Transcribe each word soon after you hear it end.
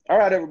All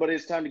right, everybody,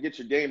 it's time to get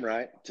your game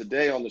right.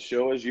 Today on the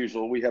show, as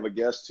usual, we have a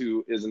guest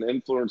who is an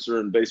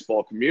influencer in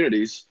baseball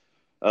communities.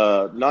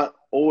 Not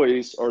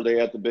always are they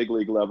at the big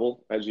league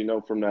level, as you know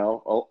from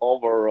now. All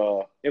of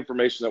our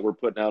information that we're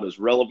putting out is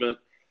relevant,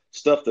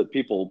 stuff that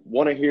people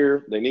want to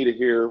hear, they need to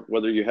hear,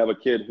 whether you have a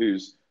kid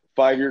who's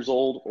 5 years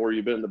old or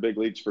you've been in the big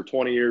leagues for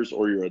 20 years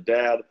or you're a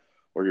dad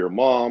or you're a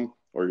mom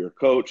or you're a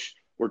coach.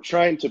 We're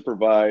trying to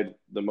provide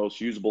the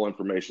most usable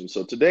information.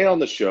 So today on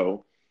the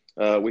show,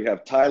 we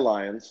have Ty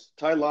Lyons.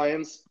 Ty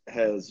Lyons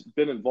has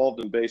been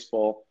involved in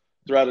baseball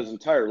throughout his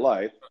entire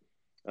life.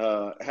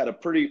 Had a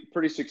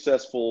pretty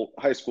successful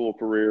high school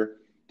career,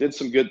 did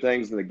some good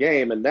things in the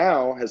game, and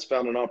now has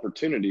found an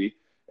opportunity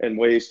and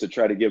ways to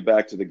try to give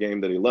back to the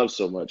game that he loves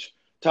so much.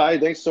 Ty,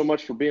 thanks so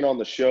much for being on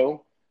the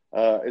show.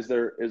 Is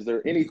there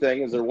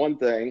one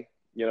thing,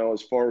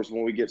 as far as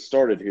when we get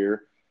started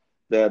here,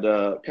 that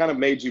kind of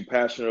made you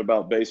passionate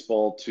about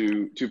baseball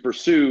to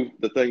pursue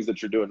the things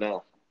that you're doing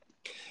now?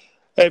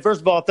 Hey,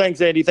 first of all, thanks,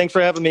 Andy. Thanks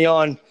for having me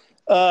on.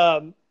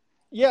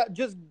 Yeah,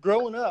 just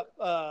growing up,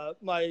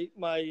 my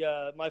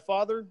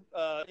father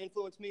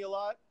influenced me a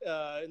lot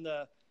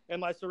in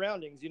my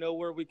surroundings.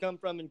 Where we come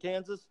from in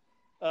Kansas,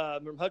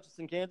 from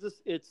Hutchinson,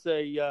 Kansas. It's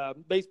a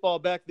baseball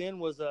back then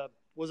was a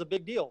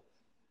big deal,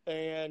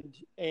 and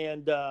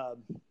I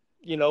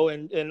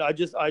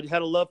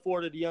had a love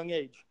for it at a young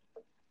age.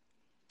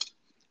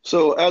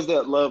 So as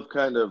that love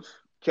kind of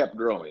kept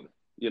growing,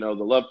 the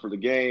love for the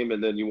game,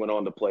 and then you went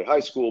on to play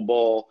high school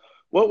ball.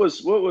 What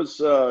was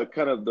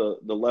kind of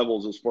the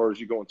levels as far as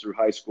you going through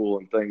high school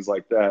and things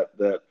like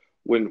that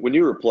when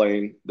you were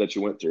playing that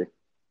you went through?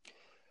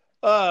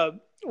 I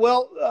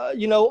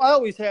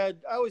always had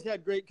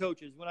great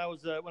coaches when I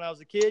was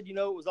a kid.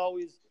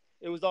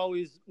 It was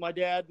always my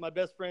dad, my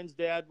best friend's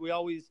dad. We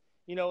always,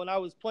 and I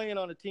was playing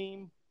on a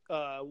team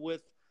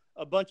with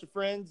a bunch of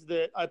friends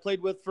that I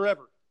played with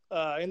forever,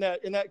 and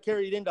that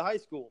carried into high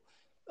school.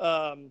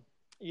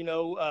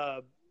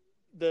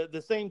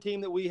 The same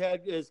team that we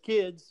had as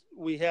kids,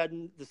 we had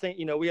the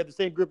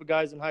same group of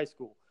guys in high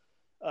school.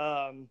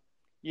 And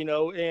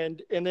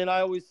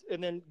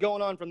then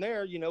going on from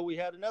there, we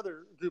had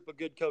another group of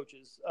good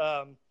coaches.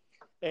 I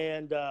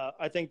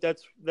think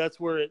that's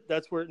where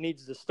it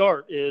needs to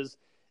start is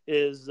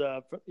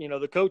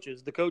the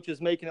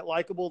coaches making it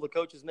likable, the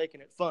coaches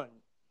making it fun.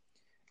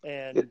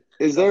 And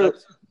is there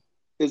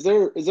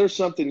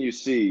something you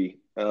see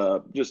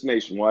just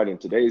nationwide in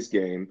today's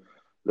game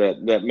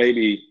that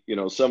maybe,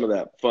 some of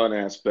that fun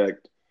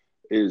aspect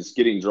is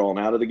getting drawn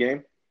out of the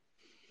game?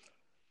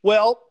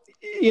 Well,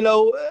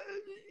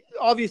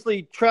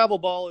 obviously travel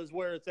ball is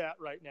where it's at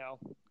right now.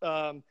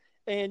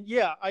 And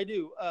yeah, I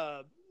do.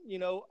 I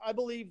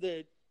believe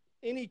that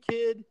any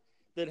kid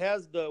that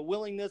has the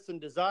willingness and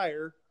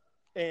desire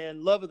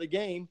and love of the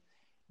game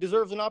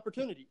deserves an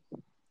opportunity,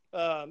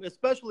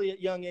 especially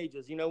at young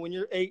ages. When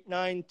you're 8,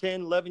 9,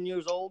 10, 11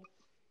 years old,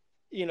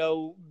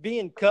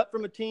 being cut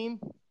from a team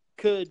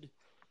could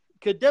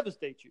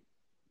devastate you,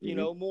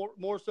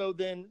 more so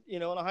than,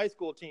 in a high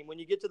school team. When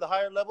you get to the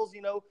higher levels,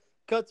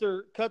 cuts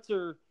are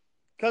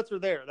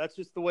there. That's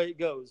just the way it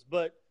goes.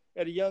 But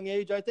at a young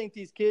age, I think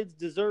these kids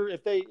deserve,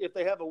 if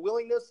they have a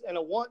willingness and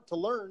a want to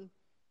learn,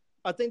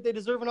 I think they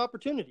deserve an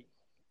opportunity.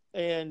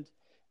 And,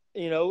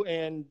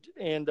 and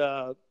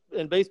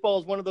baseball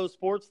is one of those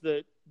sports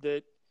that,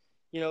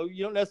 you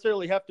don't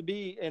necessarily have to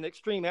be an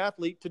extreme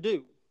athlete to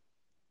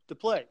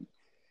play.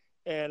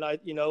 And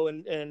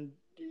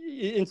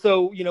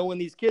so, when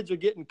these kids are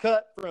getting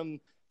cut from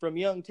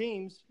young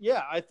teams,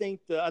 yeah, I think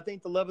the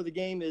love of the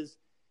game is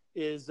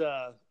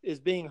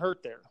being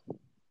hurt there.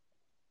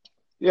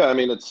 Yeah, I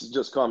mean, it's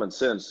just common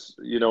sense.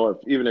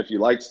 Even if you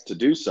like to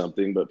do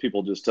something, but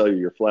people just tell you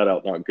you're flat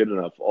out not good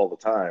enough all the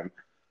time,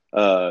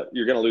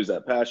 you're going to lose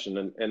that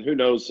passion. And who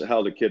knows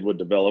how the kid would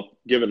develop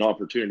given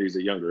opportunities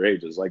at younger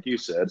ages. Like you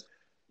said,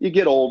 you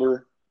get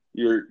older,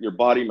 your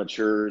body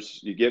matures,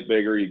 you get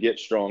bigger, you get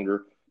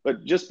stronger.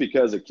 But just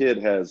because a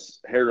kid has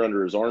hair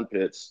under his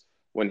armpits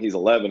when he's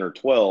 11 or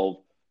 12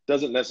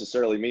 doesn't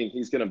necessarily mean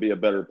he's going to be a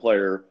better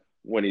player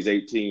when he's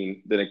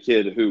 18 than a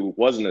kid who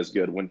wasn't as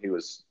good when he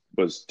was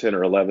 10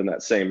 or 11,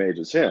 that same age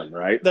as him,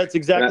 right? That's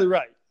exactly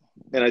right.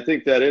 And I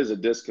think that is a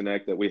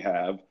disconnect that we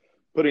have,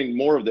 putting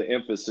more of the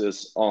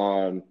emphasis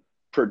on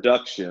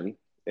production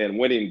and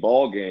winning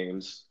ball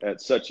games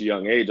at such a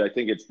young age. I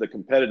think it's the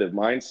competitive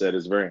mindset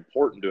is very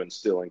important to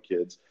instill in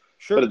kids.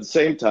 Sure. But at the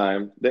same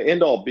time, the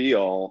end-all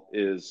be-all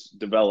is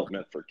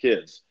development for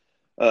kids.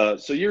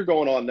 So you're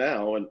going on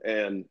now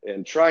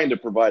and trying to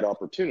provide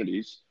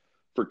opportunities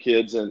for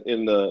kids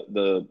in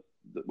the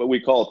what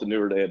we call it the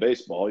newer day of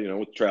baseball,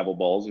 with travel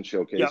balls and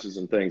showcases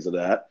and things of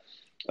that.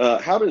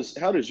 How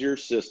does your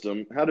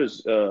system, how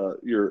does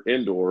your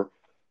indoor,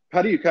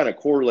 how do you kind of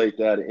correlate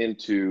that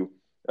into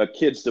a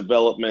kid's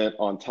development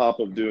on top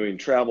of doing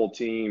travel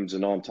teams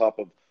and on top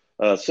of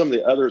some of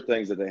the other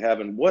things that they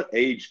have? And what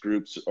age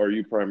groups are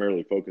you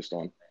primarily focused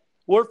on?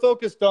 We're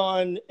focused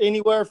on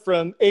anywhere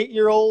from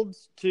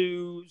 8-year-olds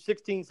to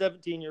 16,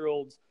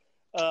 17-year-olds.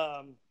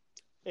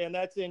 and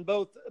that's in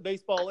both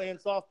baseball and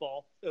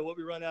softball, what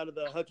we run out of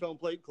the Hutch Home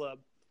Plate Club.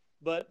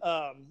 But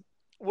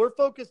we're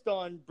focused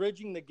on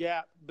bridging the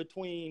gap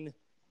between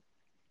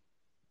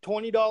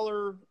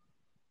 $20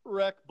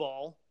 rec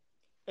ball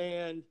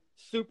and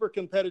super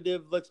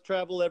competitive, let's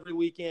travel every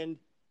weekend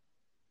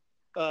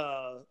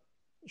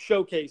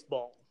showcase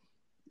ball.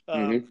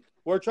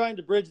 We're trying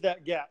to bridge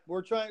that gap.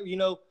 We're trying,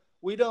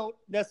 we don't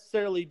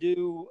necessarily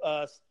do,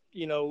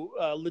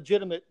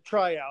 legitimate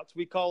tryouts.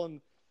 We call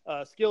them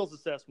skills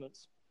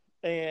assessments.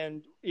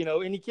 And,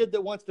 any kid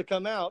that wants to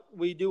come out,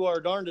 we do our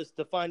darndest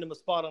to find them a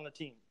spot on the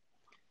team.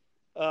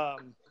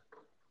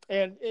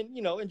 And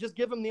just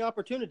give them the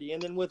opportunity.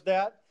 And then with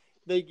that,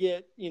 they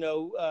get,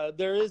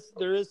 there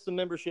is some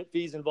membership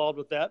fees involved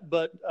with that,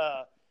 but,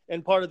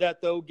 and part of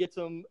that though gets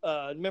them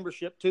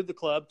membership to the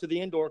club, to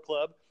the indoor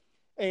club,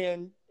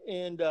 and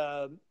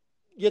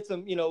gets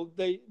them,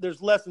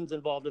 there's lessons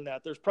involved in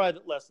that. There's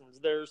private lessons.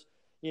 There's,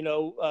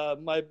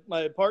 my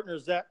partner,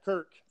 Zach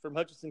Kirk from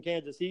Hutchinson,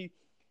 Kansas, he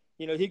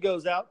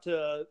goes out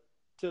to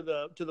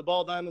the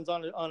Ball Diamonds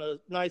on a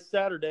nice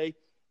Saturday,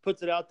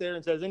 puts it out there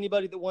and says,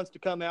 anybody that wants to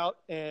come out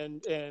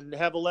and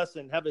have a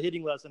lesson, have a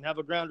hitting lesson, have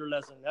a grounder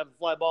lesson, have a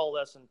fly ball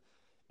lesson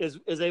is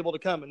able to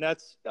come. And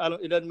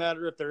it doesn't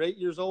matter if they're 8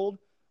 years old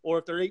or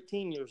if they're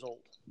 18 years old.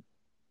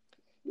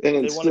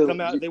 And they want to come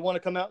out. They want to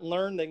come out and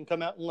learn. They can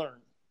come out and learn.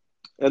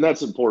 And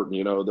that's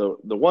important.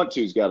 The want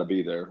to's got to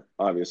be there,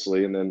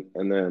 obviously. And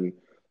then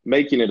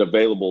making it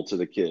available to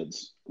the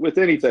kids with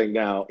anything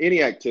now,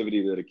 any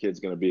activity that a kid's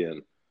going to be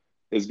in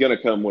is going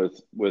to come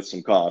with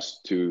some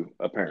cost to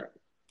a parent.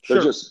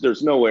 Sure.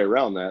 There's no way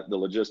around that. The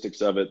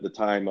logistics of it, the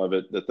time of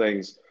it, the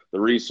things, the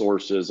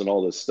resources and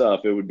all this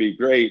stuff. It would be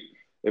great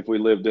if we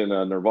lived in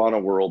a nirvana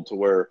world to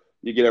where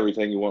you get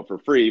everything you want for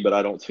free, but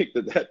I don't think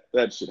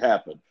that should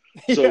happen.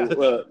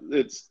 So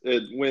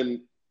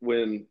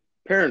when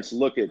parents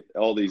look at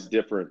all these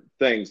different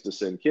things to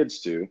send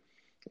kids to,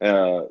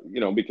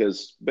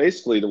 because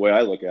basically the way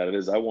I look at it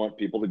is I want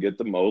people to get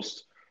the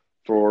most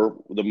for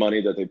the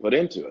money that they put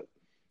into it.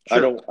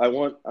 Sure. I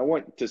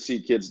want to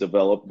see kids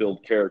develop,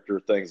 build character,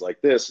 things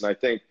like this. And I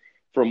think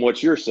from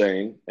what you're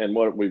saying and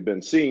what we've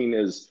been seeing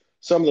is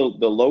some of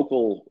the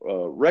local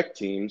rec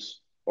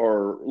teams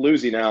are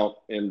losing out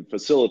in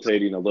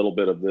facilitating a little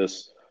bit of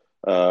this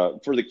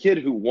for the kid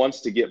who wants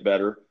to get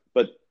better,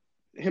 but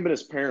him and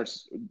his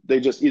parents,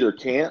 they just either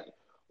can't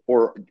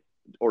or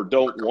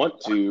don't want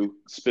to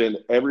spend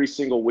every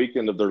single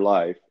weekend of their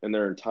life and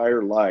their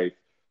entire life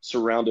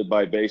surrounded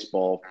by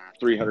baseball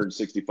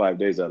 365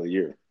 days out of the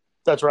year.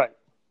 That's right.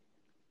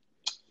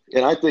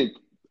 And I think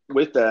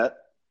with that,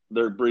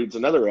 there breeds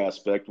another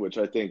aspect, which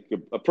I think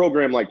a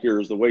program like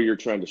yours, the way you're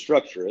trying to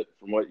structure it,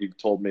 from what you've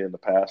told me in the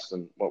past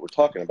and what we're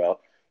talking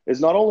about,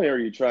 is not only are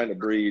you trying to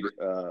breed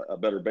a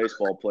better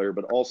baseball player,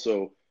 but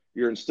also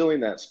you're instilling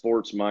that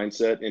sports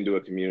mindset into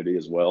a community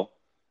as well.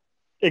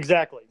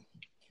 Exactly.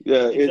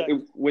 Yeah.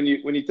 Exactly. When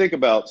you think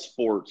about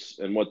sports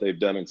and what they've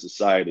done in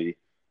society,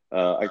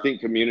 I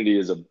think community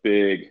is a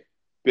big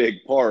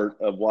part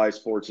of why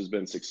sports has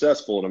been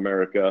successful in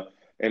America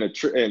and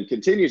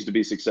continues to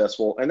be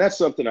successful. And that's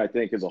something I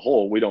think as a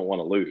whole, we don't want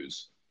to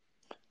lose.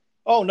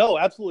 Oh, no,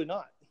 absolutely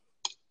not.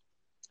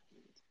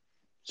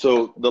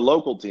 So the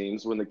local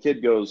teams, when the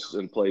kid goes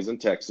and plays in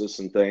Texas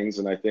and things,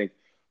 and I think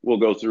we'll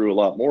go through a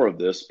lot more of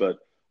this, but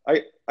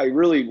I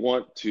really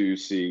want to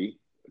see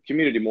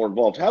community more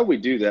involved. How do we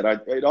do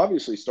that? It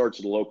obviously starts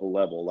at a local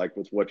level, like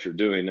with what you're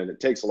doing, and it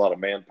takes a lot of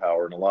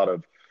manpower and a lot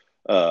of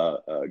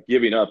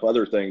giving up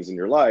other things in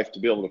your life to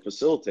be able to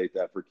facilitate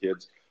that for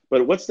kids.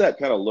 But what's that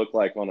kind of look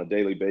like on a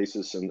daily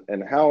basis,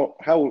 and how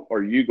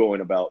are you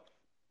going about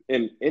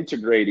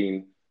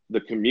integrating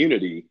the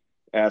community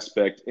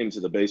aspect into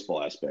the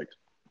baseball aspect?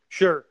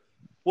 Sure.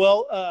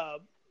 Well,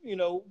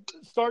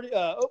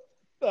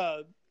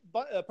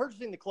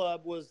 purchasing the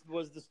club was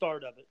the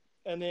start of it,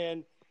 and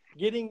then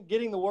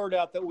getting the word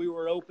out that we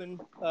were open.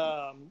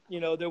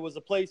 There was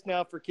a place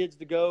now for kids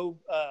to go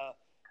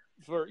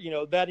for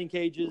batting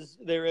cages.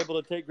 They were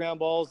able to take ground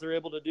balls. They're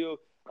able to do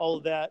all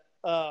of that.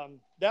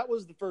 That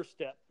was the first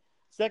step.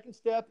 Second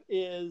step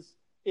is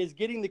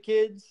getting the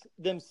kids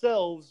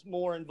themselves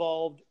more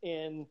involved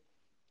in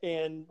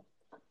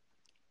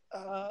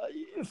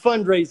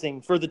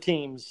fundraising for the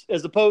teams,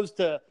 as opposed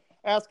to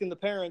asking the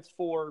parents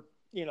for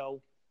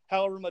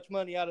however much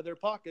money out of their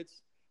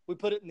pockets. We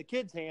put it in the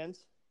kids'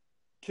 hands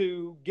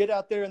to get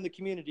out there in the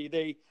community.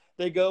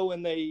 They go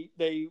and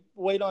they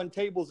wait on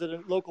tables at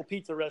a local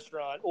pizza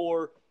restaurant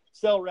or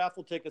sell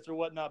raffle tickets or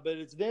whatnot. But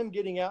it's them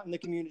getting out in the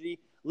community,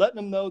 letting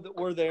them know that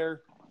we're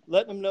there,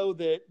 letting them know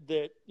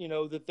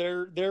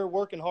that they're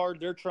working hard,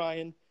 they're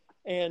trying.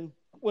 And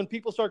when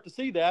people start to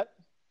see that,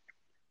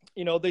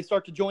 they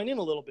start to join in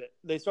a little bit.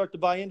 They start to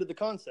buy into the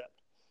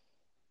concept.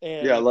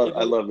 And yeah, I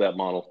love that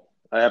model.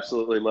 I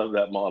absolutely love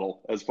that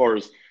model. As far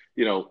as,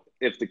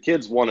 if the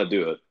kids want to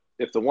do it,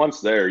 if the want's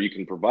there, you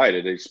can provide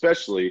it.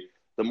 Especially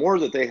the more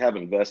that they have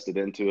invested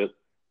into it,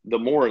 the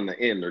more in the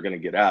end they're going to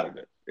get out of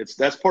it.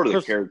 That's part of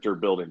the character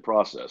building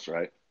process,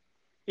 right?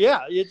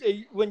 Yeah,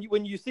 when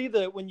you see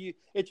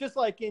it's just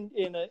like in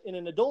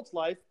an adult's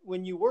life,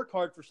 when you work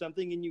hard for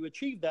something and you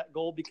achieve that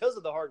goal because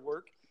of the hard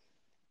work,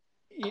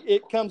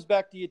 it comes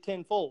back to you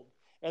tenfold.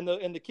 And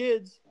the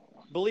kids,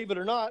 believe it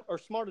or not, are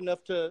smart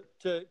enough to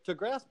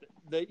grasp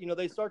it.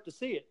 They start to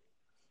see it.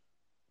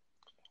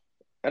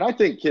 And I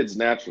think kids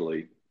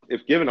naturally,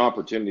 if given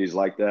opportunities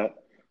like that,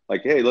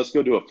 like, hey, let's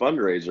go do a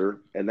fundraiser,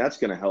 and that's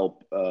going to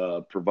help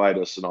provide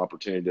us an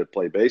opportunity to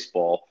play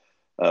baseball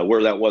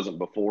where that wasn't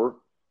before.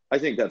 I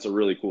think that's a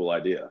really cool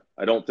idea.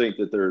 I don't think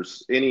that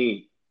there's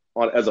any,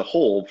 as a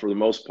whole, for the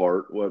most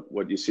part,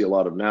 what you see a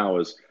lot of now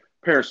is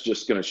parents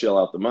just going to shell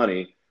out the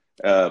money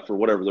for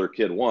whatever their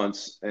kid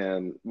wants.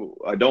 And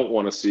I don't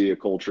want to see a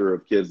culture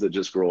of kids that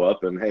just grow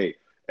up and, hey,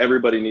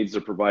 everybody needs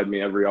to provide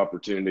me every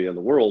opportunity in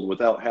the world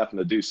without having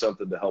to do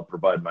something to help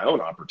provide my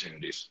own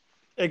opportunities.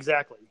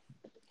 Exactly.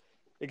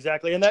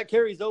 And that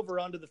carries over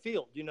onto the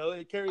field.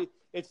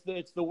 It's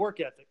the work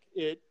ethic.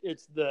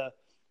 It's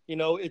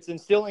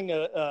instilling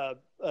a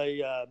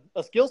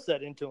skill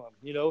set into them,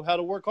 how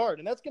to work hard.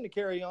 And that's going to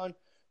carry on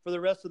for the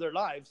rest of their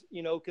lives,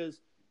 because,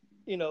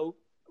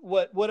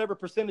 whatever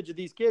percentage of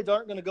these kids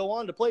aren't going to go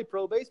on to play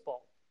pro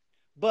baseball,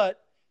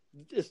 but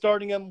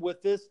starting them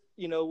with this,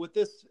 with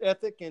this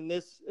ethic and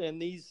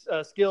these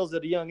skills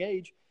at a young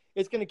age,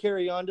 it's going to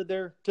carry on to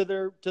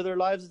their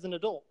lives as an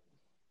adult.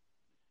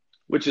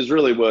 Which is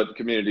really what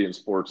community in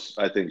sports,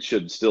 I think,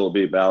 should still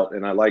be about.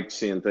 And I like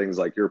seeing things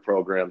like your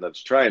program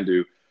that's trying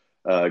to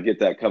get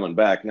that coming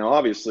back. Now,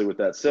 obviously, with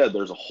that said,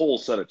 there's a whole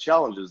set of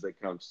challenges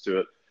that comes to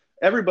it.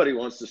 Everybody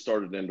wants to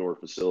start an indoor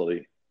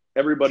facility.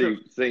 Everybody Sure.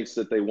 thinks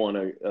that they want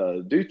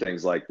to do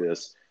things like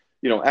this.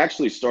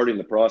 Actually starting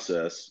the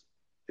process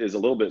is a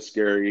little bit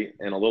scary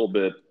and a little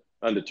bit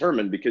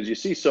undetermined because you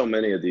see so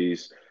many of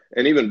these.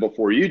 And even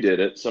before you did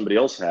it, somebody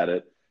else had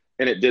it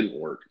and it didn't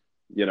work.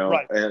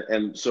 Right.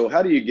 And so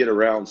how do you get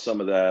around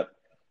some of that,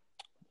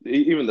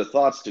 even the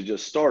thoughts to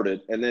just start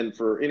it? And then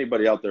for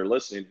anybody out there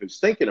listening who's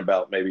thinking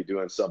about maybe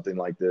doing something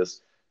like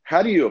this,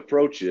 how do you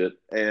approach it,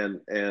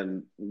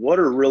 and what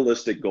are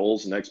realistic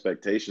goals and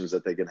expectations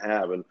that they can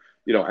have, and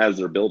as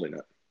they're building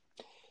it?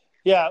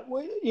 Yeah,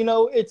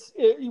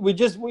 we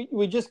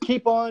just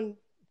keep on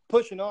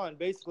pushing on,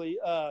 basically.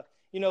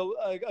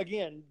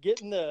 Again,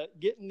 getting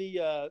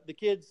the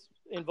kids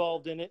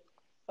involved in it.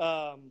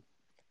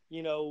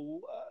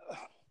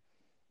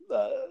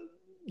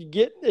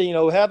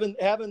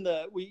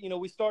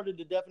 We started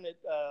a definite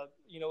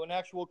an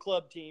actual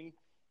club team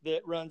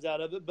that runs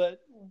out of it,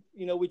 but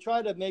we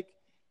try to make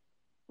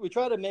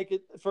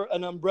it for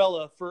an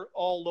umbrella for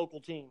all local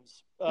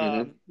teams.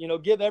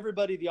 Give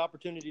everybody the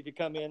opportunity to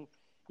come in,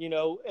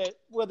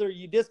 whether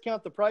you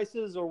discount the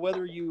prices or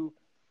whether you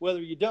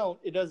don't,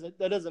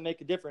 that doesn't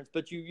make a difference,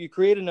 but you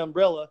create an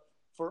umbrella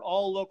for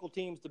all local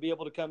teams to be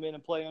able to come in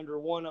and play under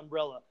one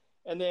umbrella.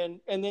 And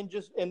then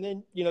just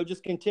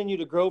continue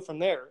to grow from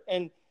there.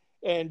 And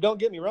don't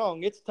get me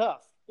wrong, it's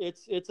tough.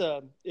 It's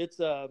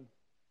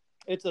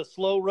a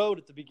slow road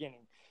at the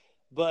beginning,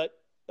 but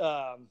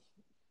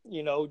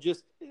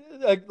just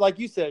like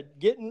you said,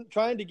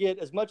 trying to get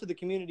as much of the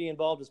community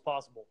involved as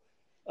possible.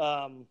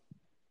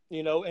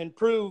 And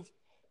prove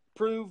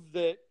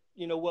that,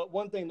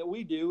 one thing that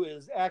we do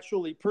is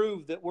actually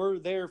prove that we're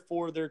there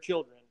for their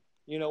children.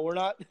 We're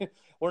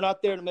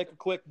not there to make a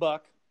quick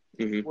buck.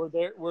 Mm-hmm.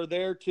 We're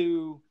there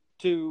to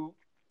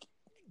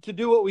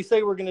do what we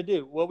say we're going to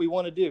do, what we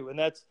want to do, and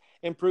that's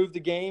improve the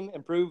game,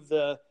 improve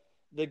the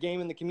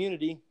game in the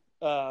community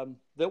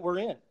that we're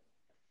in.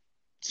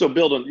 So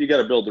you got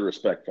to build the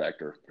respect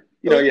factor.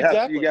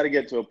 Exactly. You got to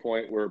get to a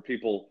point where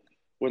people,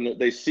 when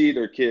they see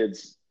their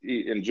kids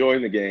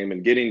enjoying the game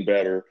and getting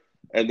better,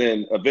 and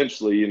then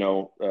eventually,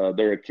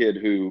 they're a kid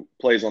who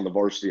plays on the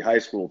varsity high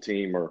school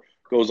team or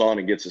goes on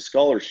and gets a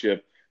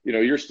scholarship.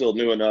 You're still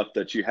new enough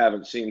that you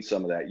haven't seen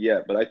some of that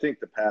yet. But I think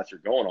the path you're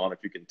going on, if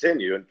you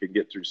continue and can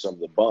get through some of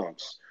the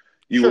bumps,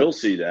 you will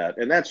see that.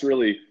 And that's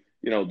really,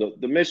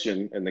 the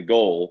mission and the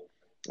goal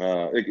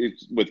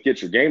with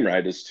Get Your Game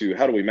Right is to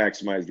how do we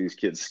maximize these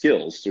kids'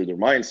 skills through their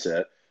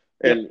mindset.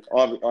 And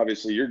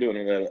obviously you're doing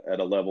it at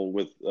a level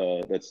with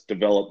that's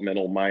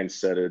developmental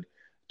mindseted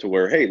to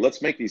where, hey,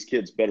 let's make these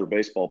kids better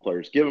baseball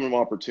players, give them an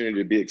opportunity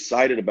to be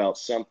excited about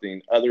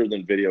something other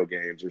than video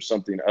games or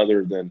something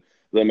other than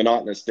the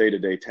monotonous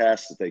day-to-day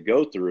tasks that they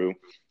go through,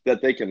 that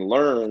they can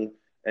learn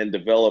and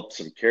develop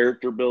some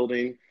character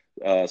building,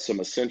 some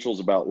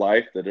essentials about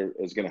life that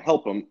is going to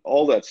help them.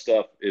 All that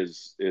stuff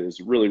is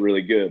really,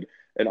 really good.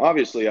 And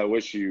obviously I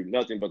wish you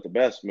nothing but the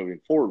best moving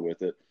forward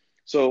with it.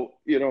 So,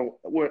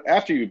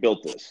 after you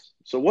built this,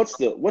 so what's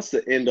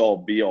the end all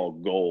be all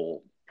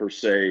goal per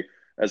se,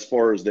 as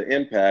far as the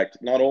impact,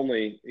 not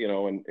only,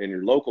 in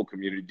your local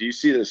community? Do you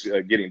see this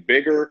getting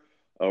bigger,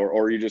 or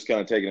are you just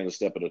kind of taking it a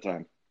step at a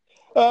time?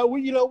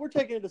 We're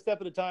taking it a step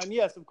at a time.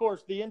 Yes, of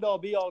course, the end all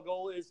be all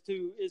goal is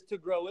to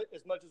grow it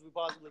as much as we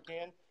possibly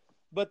can.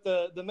 But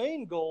the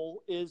main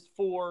goal is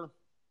to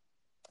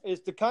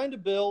kind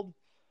of build,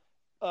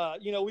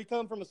 we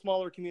come from a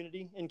smaller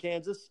community in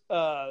Kansas.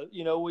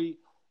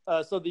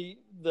 So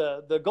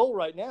the goal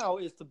right now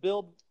is to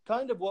build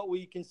kind of what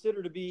we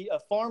consider to be a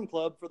farm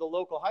club for the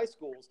local high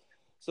schools.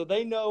 So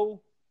they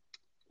know,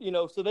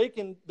 so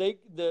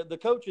the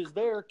coaches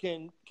there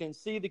can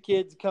see the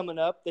kids coming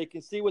up. They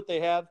can see what they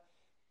have,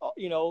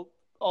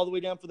 all the way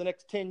down for the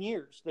next 10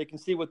 years. They can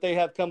see what they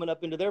have coming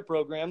up into their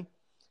program,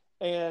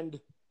 and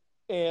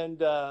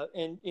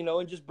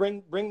just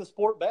bring the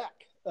sport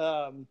back.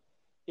 And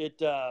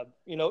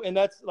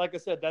that's, like I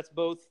said, that's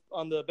both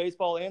on the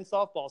baseball and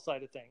softball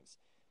side of things.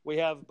 We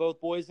have both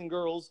boys and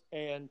girls,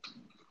 and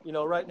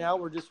right now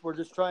we're just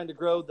trying to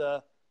grow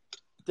to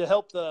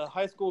help the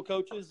high school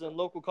coaches and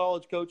local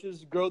college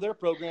coaches grow their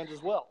programs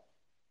as well.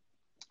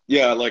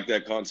 Yeah, I like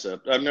that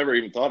concept. I've never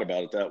even thought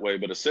about it that way,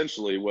 but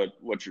essentially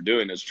what you're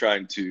doing is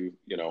trying to,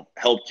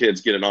 help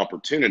kids get an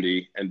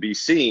opportunity and be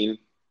seen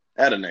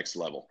at a next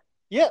level.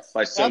 Yes,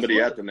 by somebody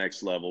absolutely. at the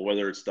next level,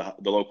 whether it's the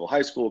local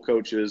high school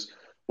coaches,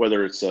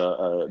 whether it's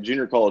a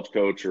junior college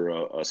coach or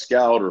a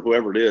scout or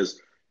whoever it is.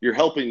 You're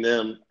helping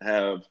them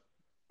have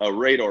a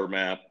radar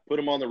map, put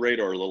them on the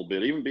radar a little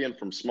bit, even being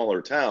from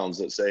smaller towns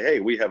that say, hey,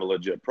 we have a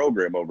legit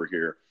program over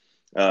here.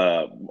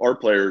 Our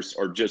players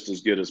are just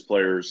as good as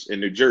players in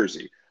New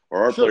Jersey,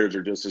 or our players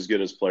are just as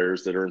good as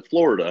players that are in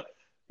Florida.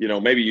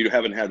 Maybe you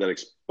haven't had that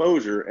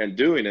exposure, and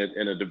doing it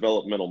in a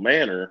developmental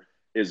manner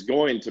is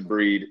going to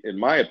breed, in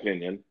my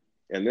opinion,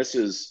 and this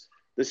is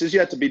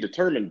yet to be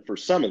determined for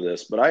some of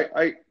this, but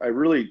I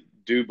really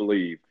do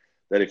believe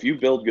that if you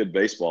build good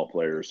baseball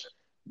players,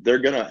 they're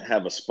going to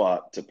have a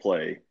spot to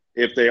play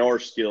if they are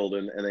skilled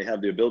and they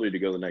have the ability to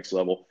go to the next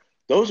level.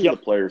 Those are the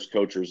players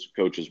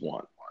coaches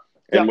want.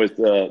 And with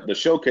the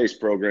showcase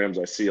programs,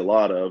 I see a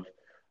lot of,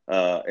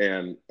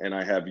 and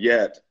I have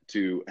yet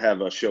to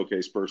have a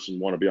showcase person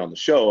want to be on the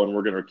show. And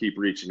we're going to keep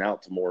reaching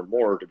out to more and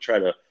more to try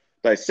to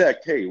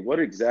dissect, hey,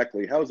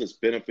 how is this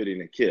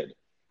benefiting a kid?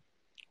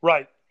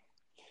 Right.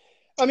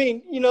 I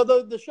mean,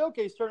 the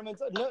showcase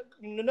tournaments,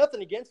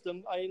 nothing against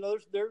them.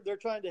 They're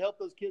trying to help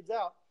those kids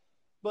out,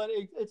 but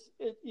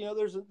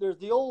there's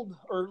the old,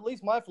 or at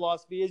least my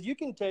philosophy is, you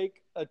can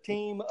take a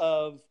team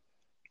of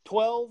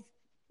 12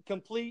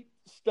 complete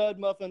stud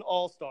muffin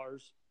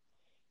all-stars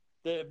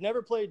that have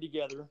never played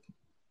together,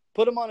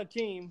 put them on a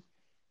team,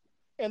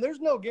 and there's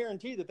no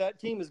guarantee that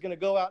team is going to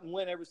go out and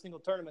win every single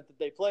tournament that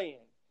they play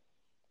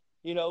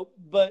in.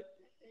 But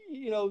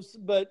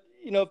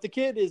if the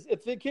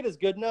kid is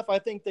good enough, I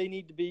think they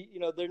need to be,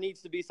 there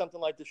needs to be something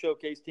like the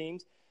showcase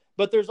teams.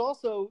 But there's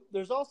also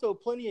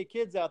plenty of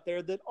kids out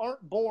there that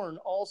aren't born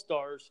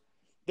all-stars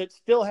that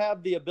still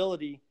have the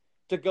ability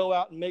to go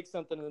out and make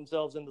something of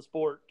themselves in the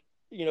sport,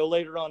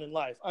 later on in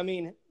life. I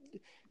mean,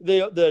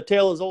 the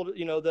tale is old,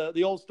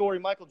 the old story,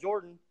 Michael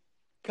Jordan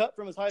cut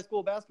from his high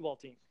school basketball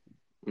team.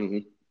 Mm-hmm.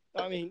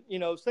 I mean,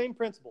 same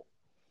principle.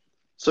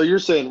 So you're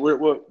saying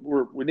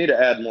we need to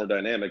add more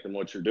dynamic, and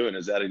what you're doing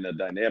is adding a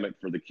dynamic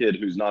for the kid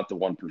who's not the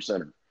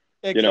 1%er.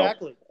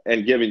 Exactly.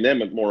 And giving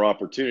them more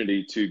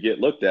opportunity to get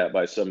looked at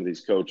by some of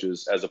these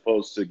coaches as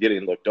opposed to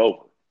getting looked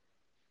over.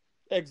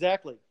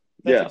 Exactly.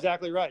 That's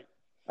exactly right.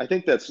 I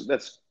think that's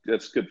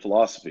good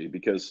philosophy,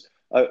 because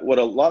what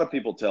a lot of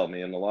people tell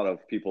me, and a lot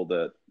of people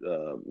that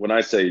when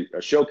I say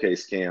a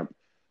showcase camp,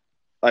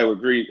 I would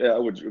agree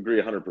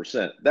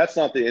 100%. That's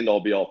not the end all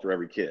be all for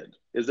every kid.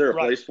 Is there a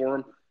place for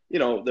them?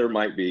 There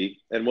might be.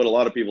 And what a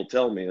lot of people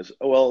tell me is,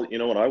 oh, well, you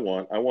know what I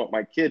want? I want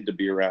my kid to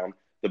be around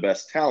the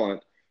best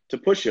talent to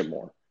push him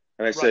more.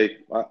 And I say,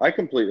 I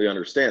completely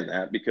understand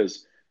that,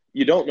 because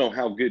you don't know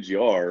how good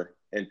you are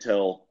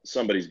until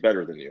somebody's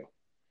better than you.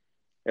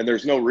 And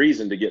there's no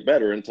reason to get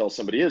better until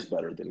somebody is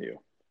better than you.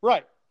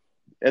 Right.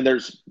 And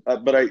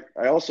but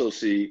I also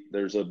see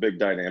there's a big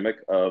dynamic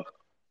of,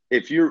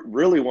 if you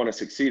really want to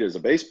succeed as a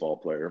baseball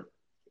player,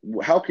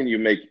 how can you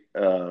make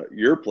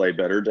your play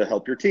better to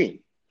help your team?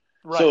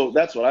 Right. So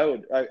that's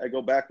what I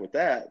go back with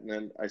that. And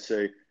then I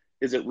say,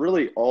 is it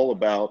really all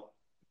about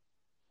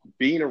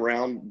being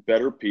around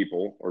better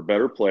people or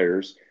better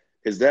players?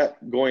 Is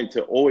that going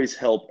to always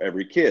help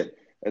every kid?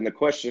 And the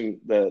question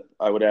that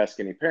I would ask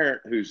any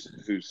parent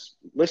who's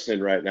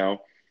listening right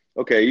now,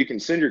 okay, you can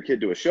send your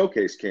kid to a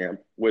showcase camp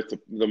with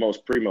the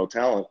most primo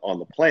talent on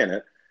the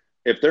planet.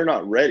 If they're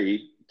not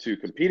ready to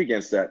compete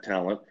against that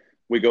talent,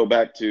 we go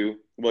back to,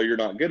 well, you're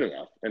not good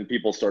enough. And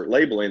people start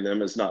labeling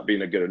them as not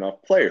being a good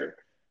enough player.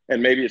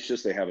 And maybe it's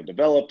just they haven't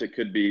developed. It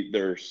could be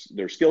their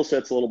skill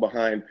set's a little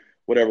behind,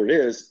 whatever it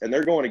is. And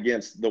they're going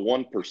against the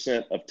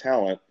 1% of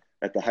talent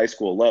at the high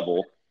school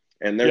level,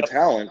 and their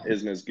talent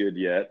isn't as good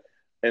yet.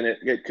 And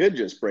it could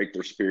just break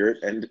their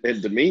spirit and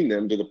demean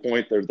them to the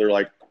point that they're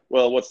like,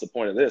 well, what's the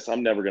point of this?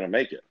 I'm never going to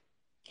make it.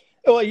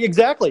 Oh,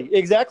 exactly.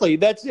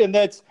 That's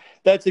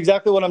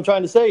exactly what I'm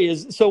trying to say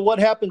is, so what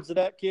happens to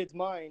that kid's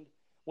mind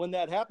when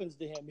that happens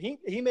to him?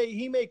 He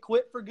may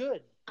quit for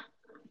good.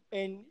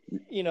 And,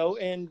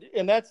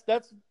 and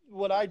that's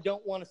what I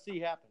don't want to see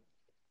happen.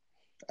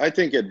 I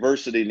think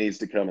adversity needs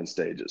to come in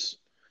stages.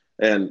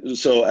 And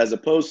so as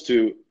opposed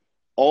to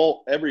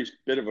every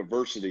bit of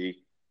adversity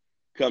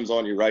comes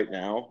on you right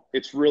now,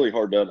 it's really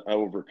hard to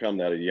overcome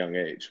that at a young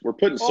age. We're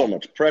putting so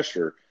much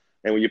pressure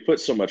And when you put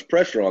so much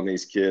pressure on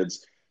these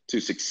kids to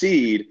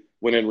succeed,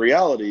 when in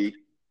reality,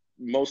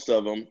 most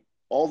of them,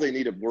 all they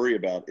need to worry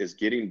about is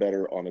getting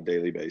better on a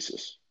daily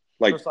basis.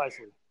 Like,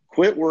 Precisely.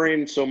 quit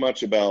worrying so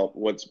much about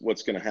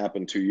what's going to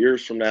happen 2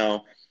 years from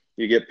now.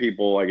 I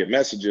get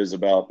messages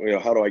about,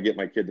 how do I get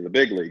my kid to the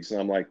big leagues?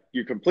 And I'm like,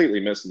 you're completely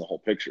missing the whole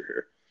picture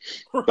here.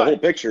 Right. The whole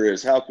picture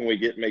is, how can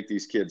we make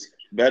these kids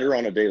better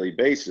on a daily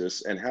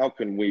basis, and how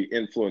can we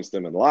influence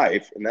them in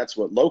life? And that's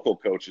what local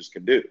coaches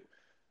can do.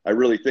 I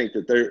really think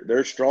that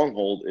their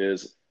stronghold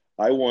is,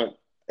 I want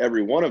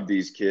every one of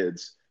these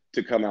kids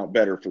to come out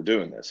better for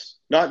doing this.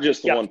 Not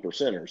just the Yeah.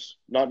 1%ers,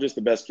 not just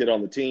the best kid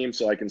on the team.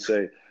 So I can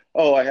say,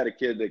 oh, I had a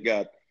kid that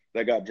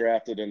got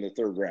drafted in the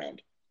 3rd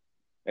round.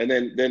 And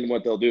then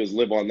what they'll do is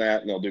live on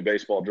that, and they'll do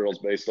baseball drills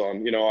based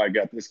on, I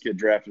got this kid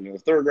drafted in the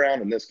 3rd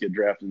round, and this kid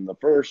drafted in the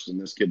 1st,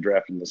 and this kid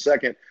drafted in the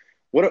 2nd.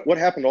 What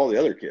happened to all the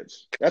other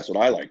kids? That's what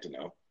I like to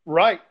know.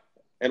 Right.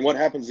 And what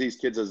happens to these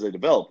kids as they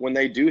develop? When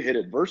they do hit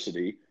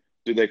adversity,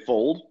 do they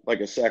fold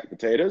like a sack of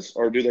potatoes,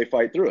 or do they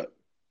fight through it?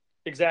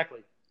 Exactly.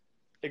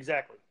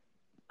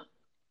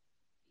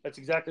 That's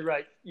exactly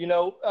right.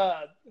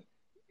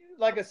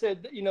 Like I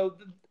said,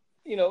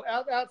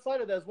 outside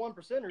of those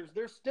 1%ers,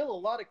 there's still a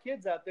lot of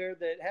kids out there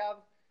that have,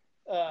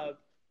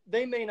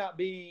 they may not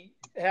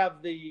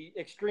have the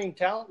extreme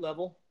talent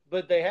level,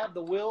 but they have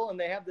the will and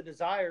they have the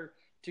desire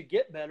to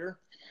get better.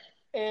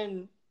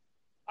 And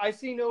I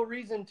see no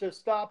reason to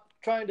stop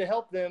trying to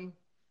help them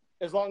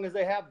as long as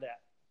they have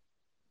that.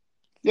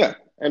 Yeah.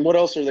 And what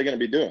else are they going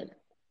to be doing?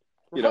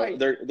 Right.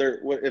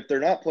 If they're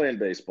not playing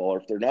baseball, or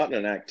if they're not in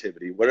an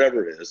activity,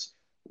 whatever it is,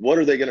 what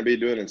are they going to be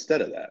doing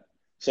instead of that?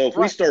 So if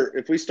we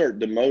start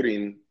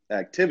demoting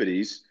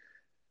activities,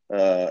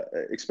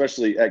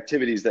 especially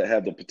activities that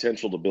have the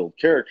potential to build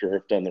character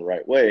if done the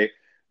right way,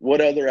 what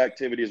other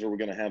activities are we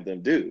going to have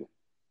them do?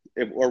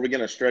 Are we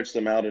going to stretch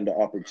them out into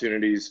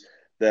opportunities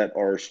that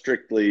are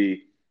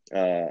strictly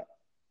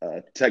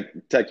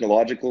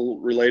technological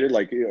related?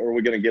 Like, are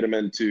we going to get them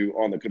into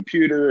on the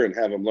computer and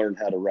have them learn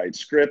how to write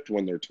script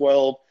when they're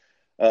 12?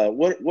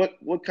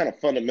 What kind of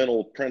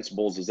fundamental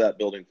principles is that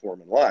building for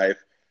them in life,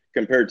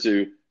 compared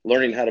to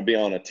learning how to be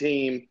on a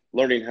team,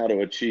 learning how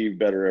to achieve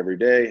better every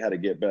day, how to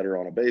get better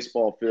on a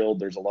baseball field?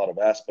 There's a lot of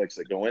aspects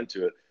that go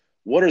into it.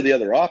 What are the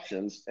other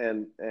options?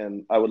 And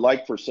I would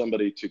like for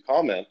somebody to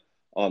comment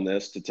on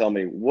this, to tell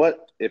me,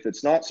 what, if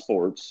it's not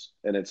sports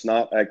and it's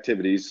not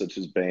activities such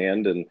as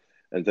band and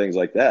things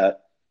like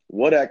that,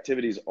 what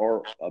activities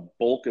are a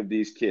bulk of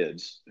these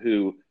kids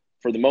who,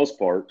 for the most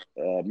part,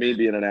 me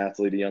being an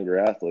athlete, a younger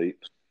athlete,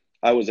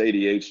 I was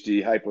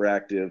ADHD,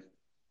 hyperactive.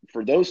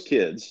 For those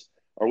kids,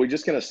 are we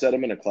just going to set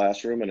them in a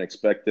classroom and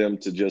expect them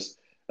to just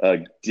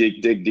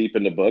dig deep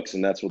into books,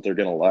 and that's what they're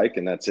going to like,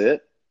 and that's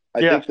it? I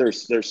think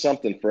there's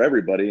something for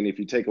everybody, and if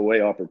you take away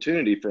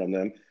opportunity from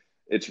them,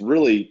 it's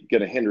really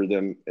going to hinder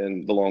them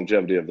in the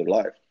longevity of their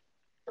life.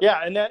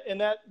 Yeah, and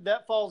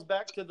that falls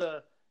back to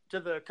the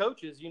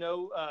coaches.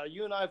 You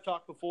and I have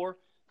talked before.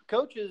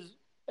 Coaches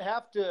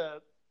have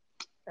to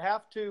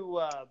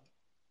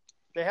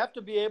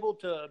be able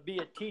to be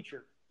a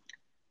teacher.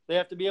 They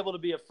have to be able to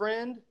be a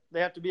friend. They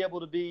have to be able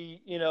to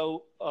be,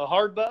 a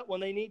hard butt when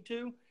they need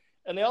to.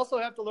 And they also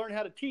have to learn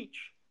how to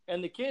teach.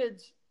 And the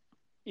kids,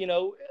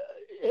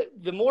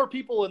 the more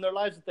people in their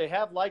lives that they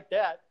have like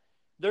that,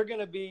 they're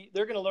going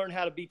to learn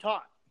how to be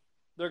taught.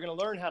 They're going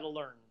to learn how to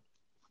learn.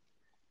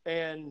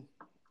 And,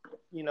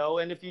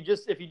 and if you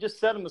just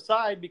set them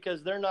aside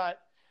because they're not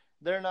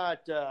right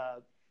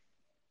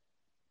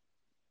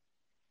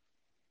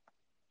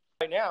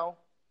now,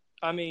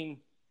 I mean,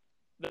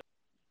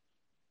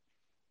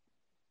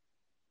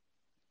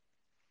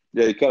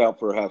 yeah, you cut out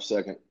for a half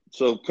second.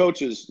 So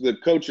the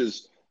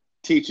coaches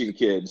teaching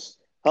kids,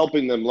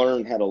 helping them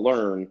learn how to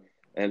learn.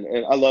 And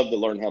I love to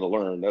learn how to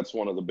learn. That's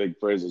one of the big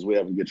phrases we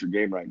have in Get Your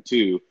Game Right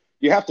too.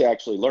 You have to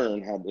actually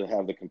learn how to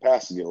have the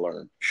capacity to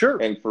learn. Sure.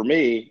 And for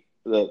me,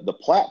 the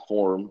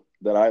platform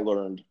that I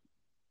learned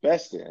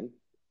best in,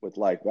 with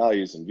life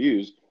values and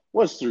views,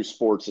 was through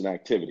sports and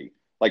activity.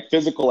 Like,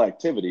 physical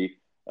activity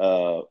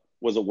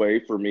was a way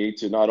for me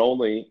to not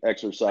only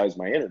exercise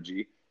my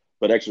energy,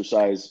 but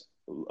exercise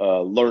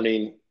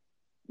learning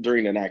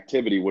during an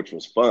activity, which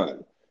was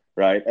fun,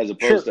 right? As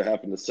opposed to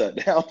having to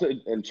sit down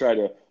and try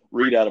to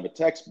read out of a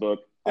textbook.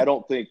 I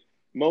don't think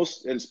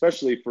most, and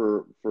especially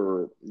for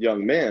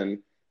young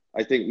men,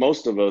 I think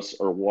most of us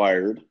are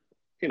wired,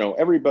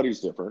 everybody's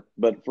different,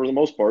 but for the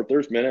most part,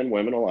 there's men and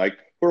women alike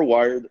who are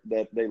wired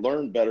that they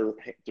learn better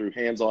through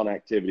hands-on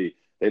activity.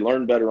 They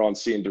learn better on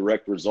seeing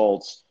direct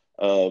results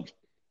of,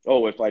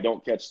 oh, if I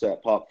don't catch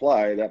that pop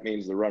fly, that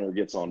means the runner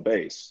gets on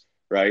base,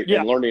 right? Yeah.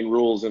 And learning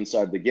rules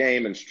inside the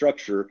game and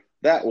structure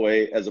that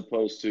way, as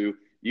opposed to,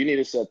 you need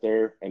to sit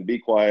there and be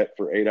quiet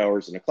for 8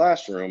 hours in a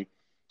classroom.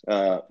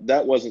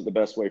 That wasn't the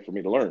best way for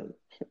me to learn.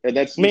 And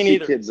that's, you see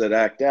kids that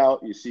act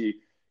out. You see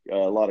a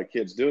lot of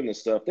kids doing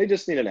this stuff. They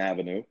just need an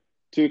avenue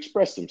to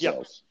express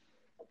themselves.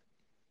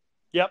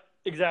 Yep,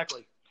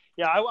 exactly.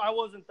 Yeah, I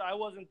wasn't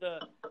the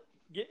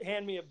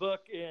hand me a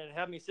book and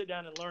have me sit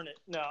down and learn it.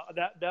 No,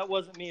 that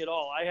wasn't me at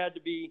all. I had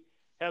to be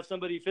have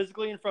somebody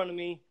physically in front of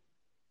me,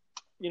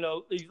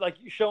 like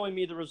showing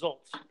me the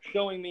results,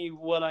 showing me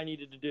what I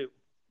needed to do.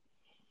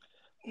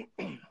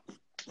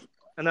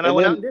 And then I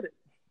went out and did it.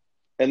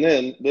 And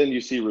then you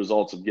see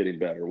results of getting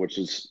better, which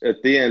is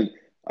at the end,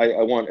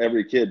 I want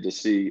every kid to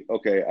see,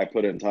 okay, I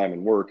put in time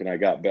and work and I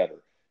got better.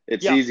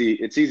 It's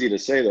easy to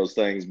say those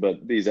things,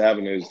 but these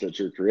avenues that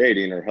you're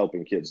creating are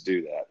helping kids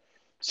do that.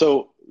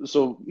 So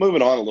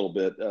moving on a little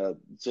bit.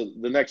 So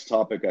the next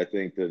topic I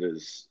think that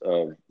is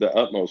the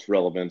utmost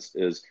relevance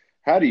is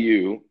how do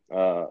you,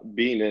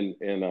 being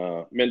in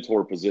a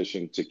mentor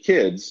position to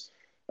kids,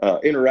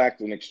 interact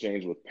and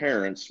exchange with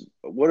parents?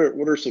 What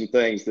are some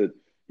things that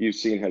you've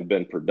seen have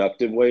been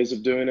productive ways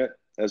of doing it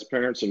as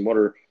parents, and what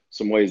are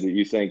some ways that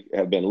you think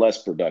have been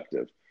less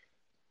productive?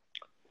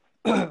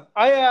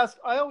 I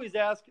always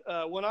ask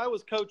when I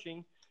was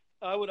coaching,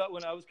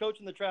 when I was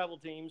coaching the travel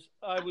teams,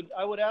 I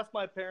would ask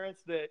my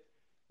parents that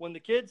when the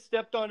kids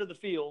stepped onto the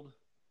field,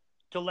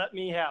 to let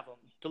me have them,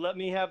 to let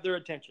me have their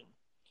attention.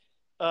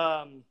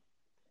 And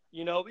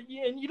you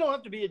don't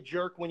have to be a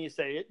jerk when you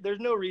say it. There's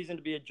no reason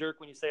to be a jerk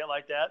when you say it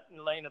like that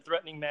and laying a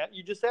threatening mat.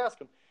 You just ask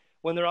them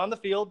when they're on the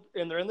field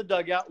and they're in the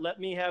dugout, let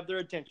me have their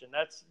attention.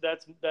 That's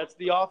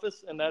the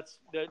office, and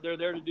they're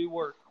there to do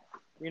work.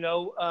 I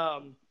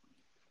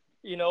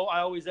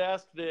always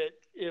ask that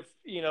if,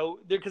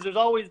 because there's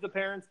always the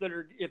parents that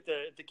are, if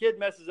the kid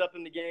messes up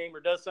in the game or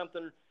does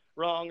something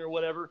wrong or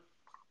whatever,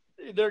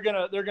 they're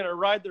going to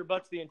ride their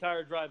butts the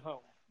entire drive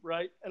home.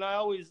 Right. And I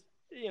always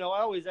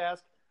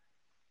ask,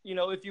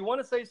 if you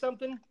want to say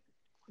something,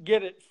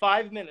 give it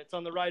 5 minutes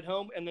on the ride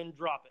home and then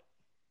drop it.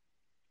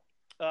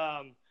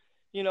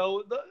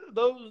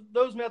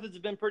 Those methods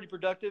have been pretty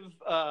productive.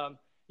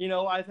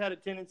 I've had a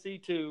tendency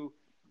to,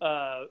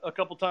 a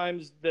couple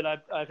times that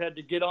I've had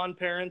to get on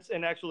parents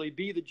and actually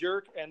be the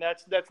jerk, and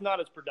that's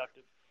not as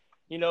productive.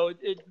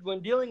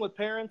 When dealing with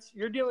parents,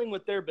 you're dealing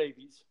with their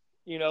babies.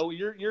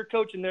 You're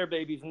coaching their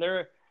babies, and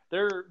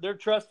they're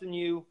trusting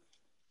you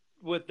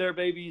with their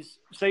baby's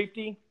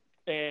safety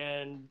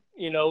and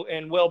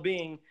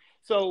well-being.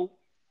 So,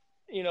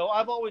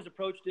 I've always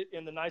approached it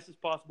in the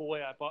nicest possible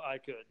way I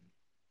could.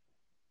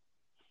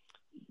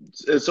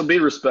 So be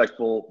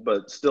respectful,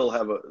 but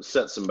still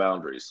set some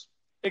boundaries.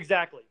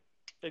 Exactly.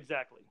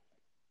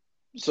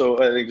 So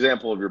an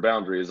example of your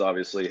boundary is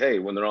obviously, hey,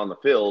 when they're on the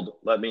field,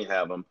 let me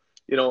have them.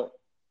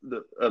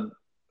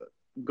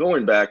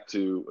 Going back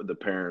to the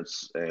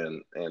parents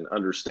and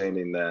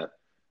understanding that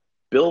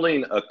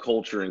building a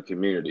culture and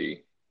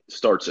community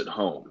starts at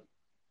home,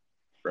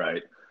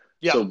 right?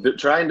 Yeah. So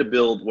trying to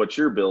build what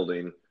you're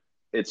building,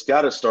 it's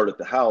got to start at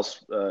the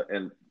house,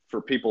 and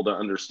for people to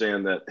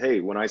understand that,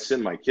 hey, when I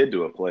send my kid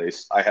to a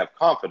place, I have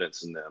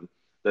confidence in them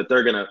that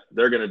they're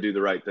gonna do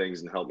the right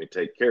things and help me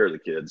take care of the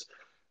kids.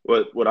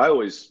 What I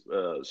always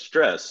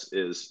stress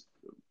is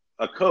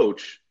a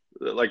coach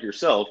like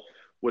yourself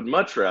would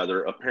much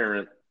rather a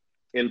parent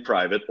in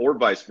private, or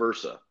vice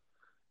versa,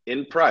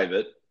 in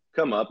private,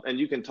 come up and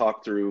you can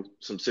talk through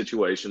some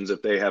situations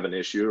if they have an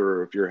issue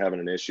or if you're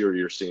having an issue or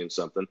you're seeing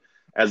something,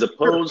 as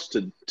opposed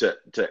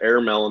to air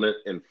mailing it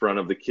in front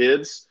of the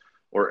kids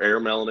or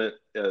air mailing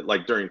it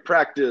like during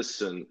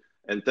practice and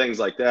things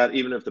like that,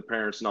 even if the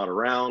parent's not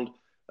around.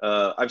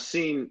 I've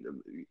seen,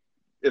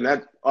 and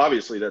that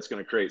obviously that's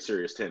going to create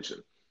serious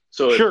tension.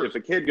 So if a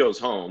kid goes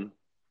home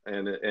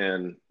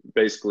and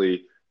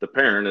basically the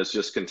parent is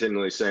just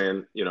continually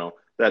saying,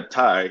 that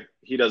Ty,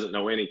 he doesn't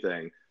know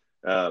anything.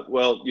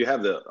 Well, you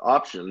have the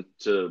option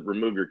to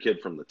remove your kid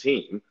from the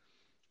team,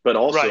 but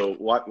also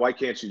why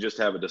can't you just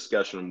have a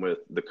discussion with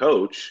the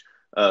coach,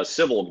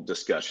 civil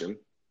discussion?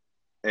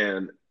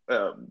 And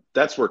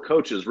that's where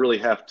coaches really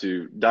have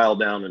to dial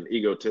down an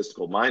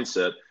egotistical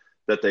mindset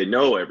that they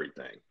know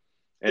everything.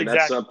 And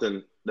That's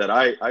something that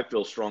I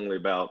feel strongly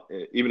about,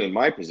 even in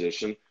my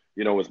position,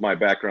 with my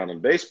background in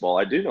baseball.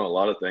 I do know a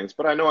lot of things,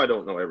 but I know I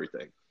don't know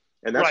everything.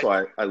 And that's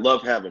why I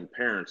love having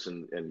parents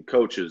and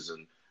coaches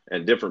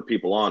and different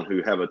people on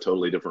who have a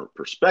totally different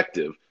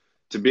perspective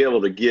to be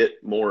able to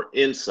get more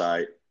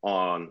insight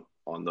on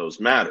those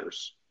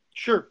matters.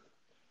 Sure.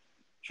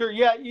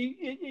 Yeah.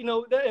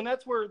 And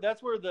that's where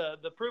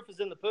the proof is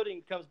in the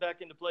pudding comes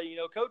back into play.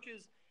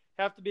 Coaches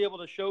have to be able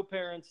to show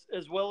parents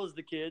as well as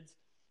the kids,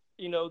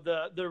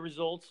 the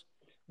results,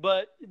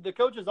 but the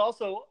coaches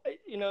also,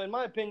 in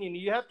my opinion,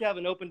 you have to have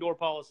an open door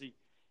policy,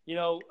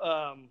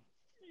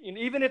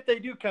 even if they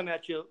do come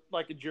at you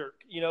like a jerk,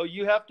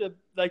 you have to,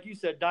 like you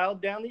said, dial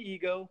down the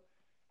ego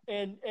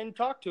and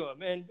talk to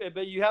them.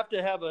 But you have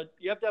to have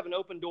an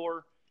open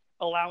door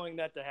allowing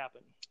that to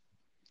happen.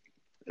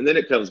 And then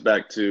it comes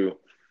back to,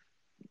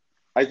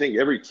 I think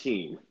every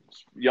team,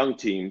 young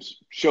teams,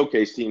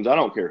 showcase teams, I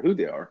don't care who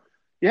they are,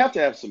 you have to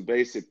have some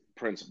basic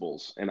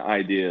principles and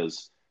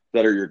ideas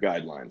that are your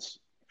guidelines.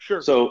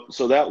 Sure.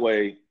 So that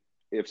way,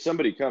 if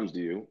somebody comes to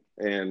you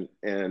and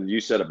you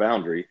set a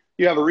boundary,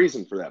 you have a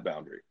reason for that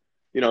boundary.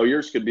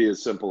 Yours could be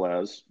as simple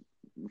as,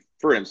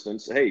 for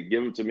instance, hey,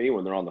 give them to me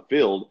when they're on the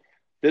field.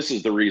 This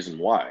is the reason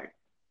why.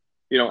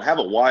 Have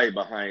a why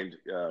behind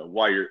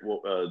why you're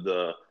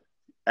the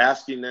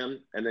asking them,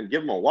 and then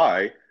give them a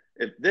why.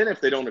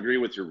 If they don't agree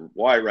with your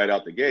why right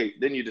out the gate,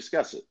 then you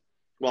discuss it.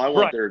 Well, I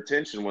want Right. their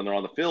attention when they're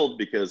on the field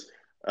because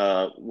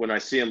when I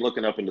see them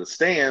looking up into the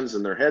stands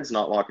and their head's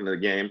not locked into the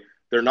game,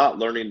 they're not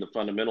learning the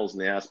fundamentals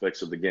and the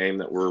aspects of the game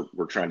that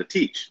we're trying to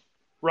teach.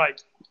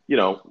 Right.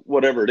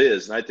 Whatever it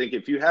is. And I think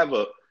if you have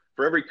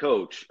for every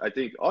coach, I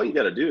think all you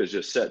got to do is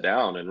just sit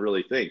down and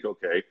really think,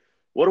 okay,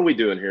 what are we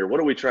doing here? What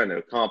are we trying to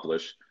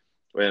accomplish,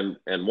 and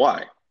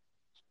why?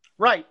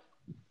 Right.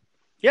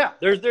 Yeah.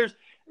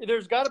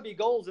 There's got to be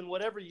goals in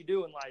whatever you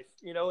do in life,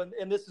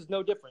 and this is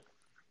no different.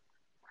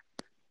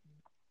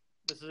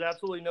 This is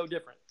absolutely no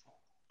different.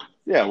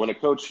 Yeah,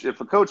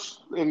 if a coach,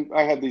 and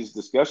I have these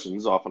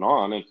discussions off and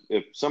on,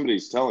 if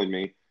somebody's telling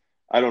me,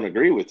 I don't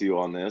agree with you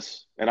on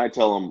this, and I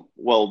tell them,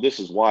 well, this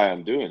is why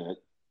I'm doing it,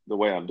 the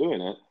way I'm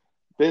doing it,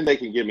 then they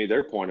can give me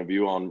their point of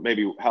view on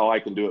maybe how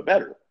I can do it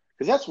better.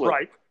 Because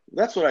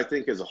that's what I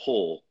think as a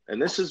whole, and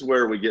this is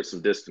where we get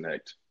some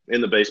disconnect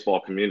in the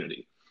baseball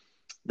community.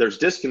 There's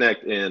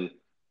disconnect in,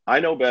 I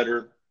know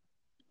better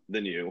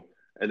than you,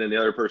 and then the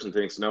other person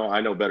thinks, no,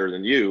 I know better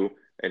than you,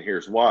 and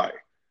here's why.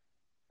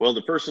 Well,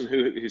 the person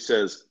who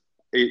says,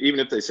 even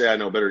if they say I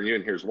know better than you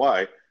and here's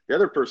why, the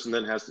other person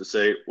then has to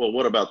say, well,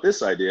 what about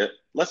this idea?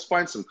 Let's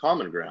find some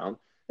common ground.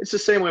 It's the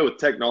same way with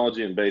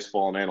technology and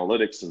baseball and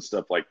analytics and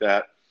stuff like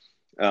that.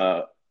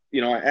 I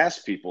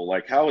ask people,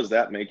 like, how is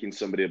that making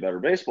somebody a better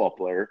baseball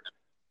player?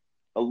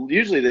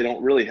 Usually they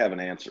don't really have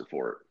an answer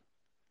for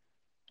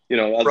it.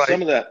 Right.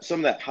 Some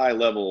of that high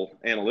level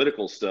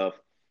analytical stuff,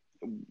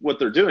 what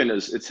they're doing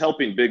is it's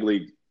helping big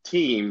league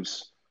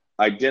teams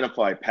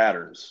identify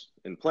patterns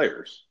in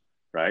players,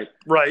 right?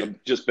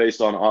 Right. Just based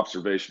on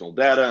observational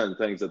data and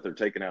things that they're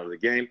taking out of the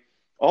game.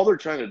 All they're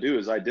trying to do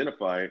is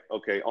identify,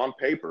 okay, on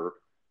paper,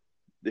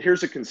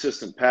 here's a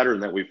consistent pattern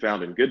that we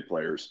found in good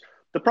players.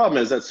 The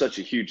problem is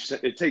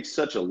it takes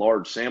such a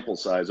large sample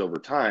size over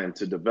time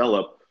to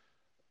develop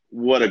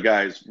what a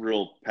guy's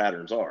real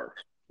patterns are,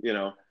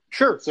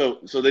 Sure.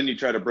 So then you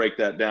try to break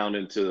that down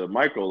into the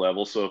micro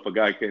level. So if a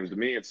guy came to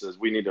me and says,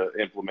 we need to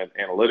implement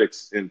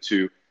analytics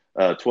into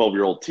a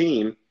 12-year-old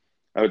team,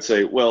 I would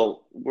say,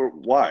 well,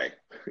 why?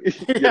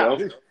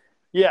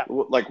 Yeah.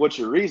 Like, what's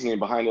your reasoning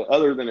behind it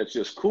other than it's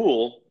just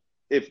cool?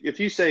 If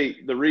you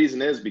say the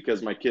reason is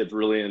because my kid's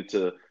really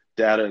into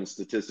data and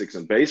statistics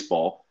and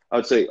baseball, I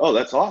would say, oh,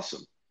 that's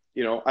awesome.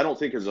 I don't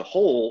think as a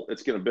whole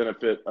it's going to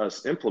benefit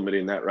us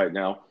implementing that right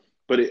now,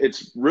 but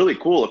it's really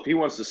cool if he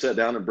wants to sit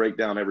down and break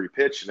down every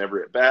pitch and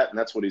every at bat, and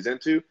that's what he's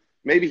into.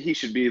 Maybe he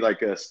should be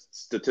like a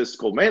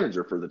statistical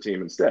manager for the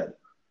team instead.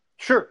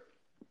 Sure.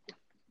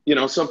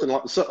 Something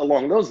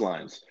along those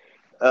lines.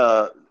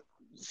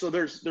 So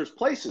there's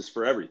places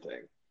for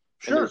everything.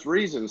 Sure. And there's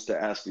reasons to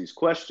ask these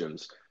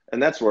questions.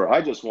 And that's where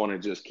I just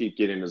want to keep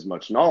getting as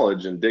much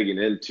knowledge and digging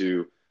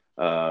into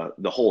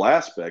the whole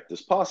aspect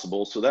as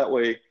possible. So that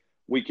way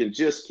we can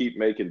just keep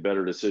making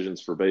better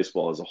decisions for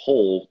baseball as a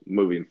whole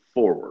moving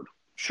forward.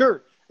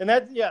 Sure. And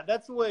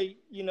that's the way,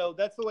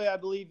 that's the way I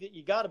believe that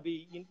you got to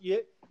be,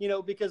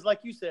 because like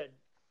you said,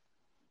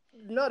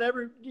 not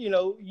every, you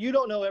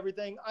don't know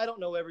everything. I don't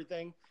know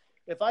everything.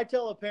 If I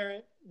tell a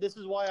parent, this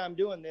is why I'm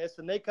doing this,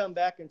 and they come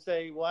back and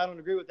say, well, I don't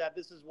agree with that,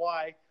 this is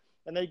why,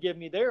 and they give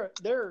me their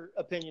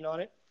opinion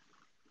on it,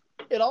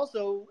 it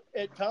also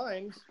at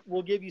times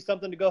will give you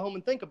something to go home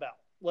and think about.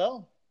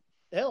 Well,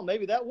 hell,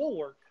 maybe that will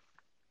work.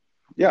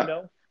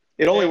 Yeah.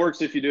 It only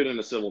works if you do it in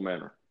a civil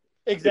manner.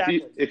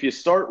 Exactly. If you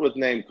start with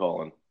name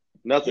calling,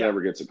 nothing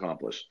ever gets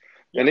accomplished.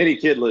 Yeah. And any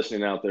kid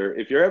listening out there,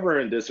 if you're ever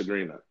in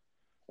disagreement,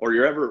 or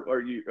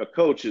a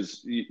coach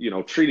is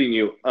treating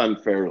you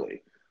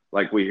unfairly,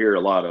 like we hear a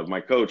lot of,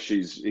 my coach,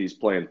 he's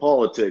playing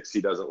politics,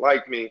 he doesn't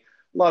like me.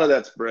 A lot of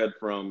that's bred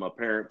from a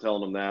parent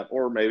telling them that,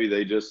 or maybe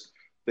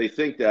they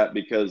think that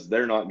because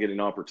they're not getting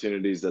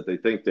opportunities that they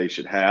think they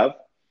should have.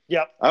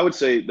 Yeah. I would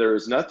say there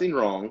is nothing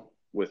wrong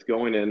with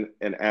going in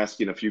and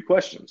asking a few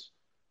questions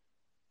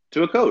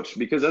to a coach,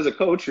 because as a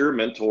coach, you're a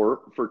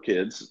mentor for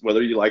kids,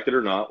 whether you like it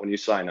or not. When you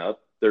sign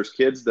up, there's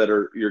kids that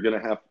you're going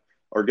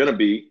to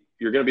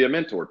be a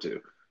mentor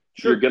to.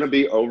 Sure. You're going to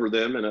be over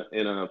them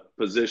in a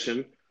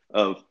position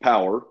of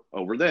power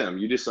over them.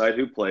 You decide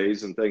who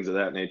plays and things of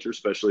that nature,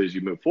 especially as you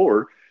move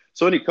forward.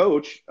 So any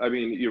coach,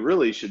 you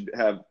really should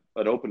have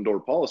an open door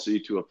policy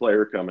to a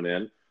player coming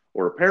in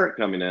or a parent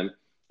coming in.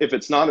 If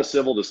it's not a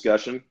civil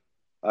discussion,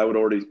 I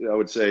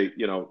would say,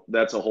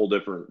 that's a whole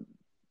different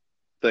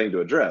thing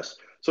to address.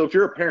 So if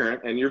you're a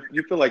parent and you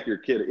feel like your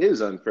kid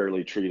is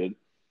unfairly treated,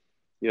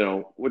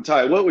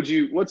 Ty,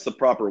 what's the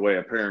proper way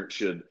a parent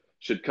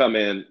should come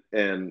in,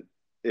 and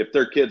if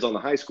their kid's on the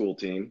high school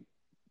team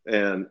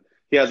and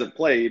he hasn't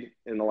played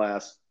in the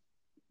last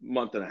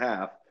month and a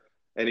half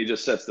and he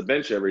just sets the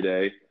bench every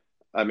day,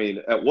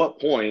 at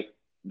what point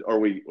are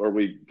we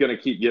going to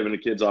keep giving the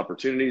kids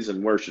opportunities,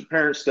 and where should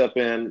parents step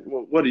in?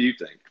 What do you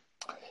think?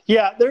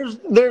 Yeah, there's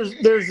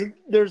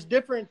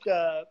different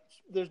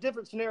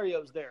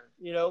scenarios there.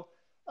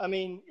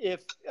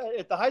 If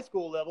at the high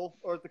school level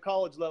or at the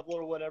college level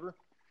or whatever,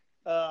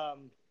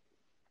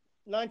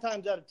 9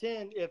 times out of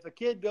 10, if a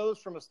kid goes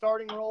from a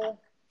starting role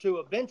to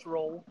a bench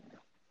role,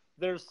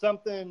 there's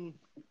something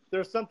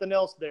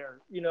else there,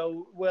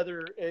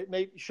 whether it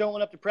may be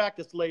showing up to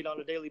practice late on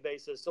a daily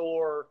basis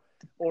or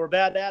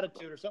bad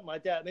attitude or something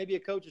like that. Maybe a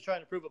coach is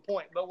trying to prove a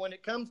point. But when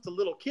it comes to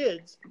little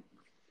kids,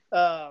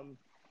 I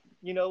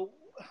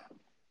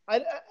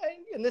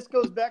and this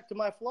goes back to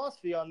my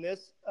philosophy on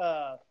this.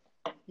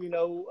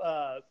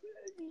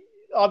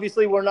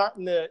 Obviously we're not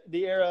in the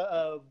era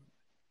of,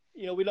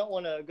 we don't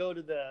want to go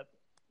to the,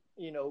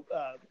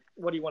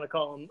 what do you want to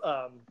call them?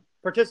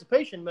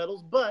 Participation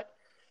medals. But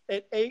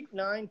at 8,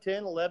 9,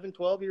 10, 11,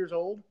 12 years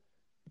old,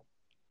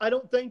 I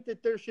don't think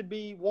that there should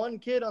be one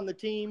kid on the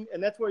team.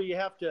 And that's where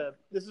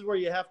this is where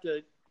you have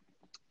to,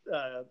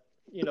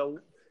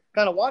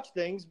 kind of watch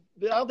things.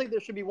 But I don't think there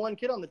should be one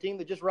kid on the team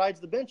that just rides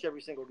the bench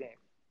every single game.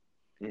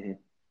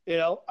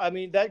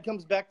 Mm-hmm. That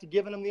comes back to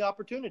giving them the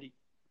opportunity.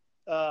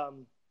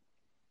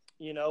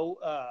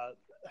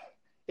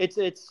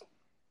 It's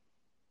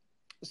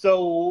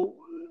so,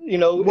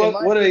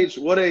 what age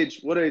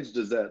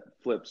does that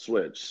flip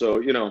switch?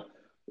 So,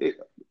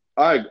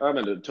 I'm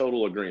in a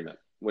total agreement.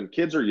 When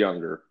kids are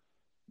younger,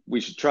 we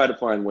should try to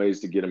find ways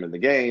to get them in the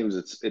games.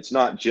 It's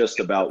not just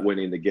about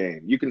winning the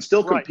game. You can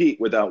still compete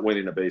without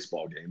winning a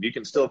baseball game. You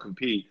can still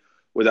compete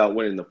without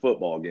winning the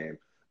football game.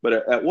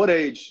 But at what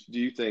age do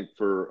you think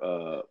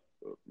for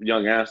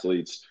young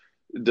athletes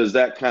does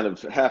that kind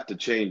of have to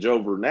change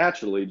over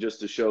naturally just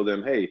to show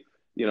them, hey,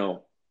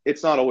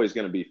 it's not always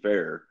going to be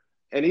fair.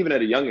 And even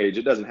at a young age,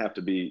 it doesn't have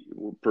to be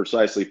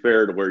precisely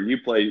fair to where you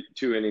play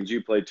 2 innings,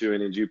 you play 2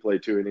 innings, you play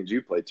 2 innings,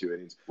 you play 2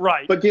 innings.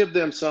 Right. But give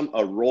them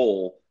a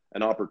role,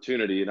 an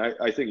opportunity. And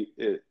I think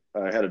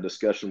I had a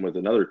discussion with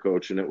another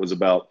coach, and it was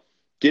about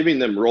giving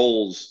them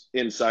roles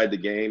inside the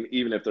game,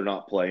 even if they're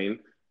not playing,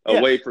 a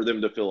way for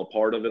them to feel a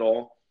part of it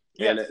all.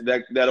 Yes.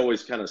 And that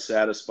always kind of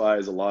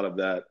satisfies a lot of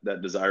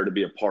that desire to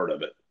be a part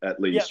of it,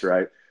 at least,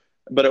 right?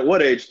 But at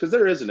what age? Because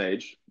there is an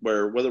age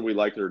where, whether we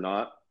like it or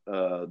not,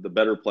 the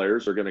better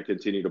players are going to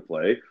continue to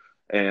play.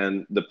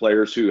 And the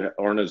players who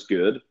aren't as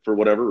good, for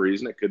whatever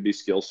reason, it could be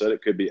skill set,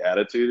 it could be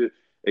attitude,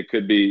 it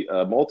could be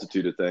a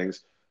multitude of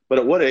things. But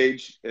at what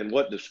age and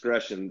what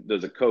discretion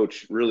does a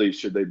coach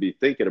should they be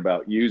thinking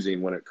about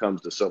using when it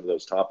comes to some of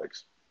those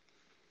topics?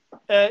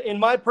 In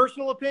my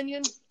personal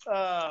opinion,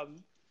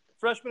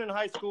 freshman in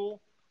high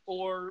school,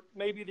 or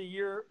maybe the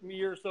year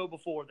or so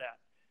before that.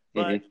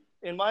 But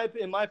in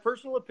my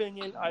personal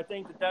opinion, I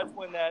think that's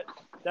when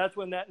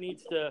that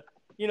needs to,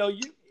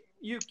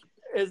 you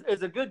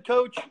as a good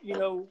coach,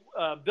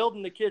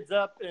 building the kids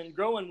up and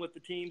growing with the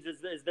teams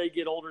as they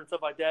get older and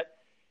stuff like that,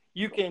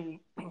 you can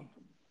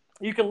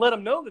let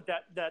them know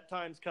that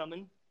time's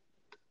coming.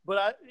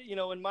 But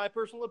in my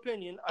personal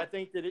opinion, I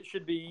think that it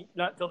should be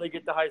not until they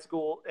get to high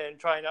school and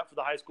trying out for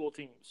the high school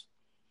teams.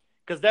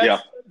 Because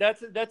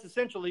that's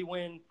essentially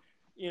when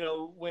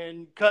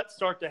cuts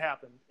start to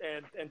happen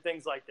and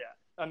things like that.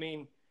 I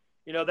mean,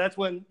 that's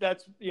when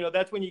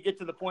you get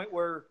to the point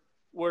where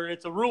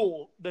it's a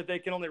rule that they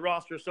can only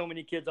roster so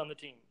many kids on the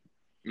team.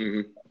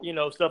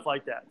 Mm-hmm. Stuff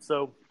like that.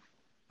 So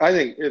I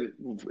think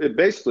it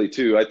basically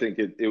too. I think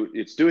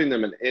it's doing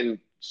them an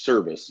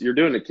in-service. You're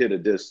doing a kid a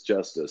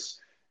disjustice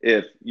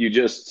if you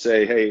just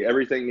say, hey,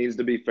 everything needs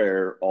to be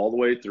fair all the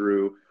way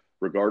through,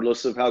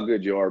 regardless of how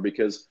good you are,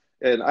 because.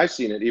 And I've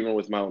seen it even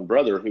with my own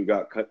brother, who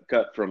got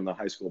cut from the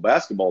high school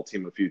basketball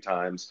team a few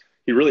times.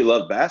 He really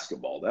loved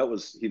basketball.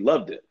 He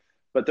loved it.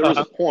 But there was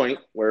a point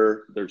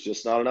where there's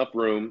just not enough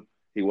room.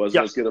 He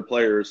wasn't as good a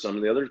player as some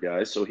of the other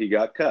guys, so he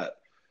got cut.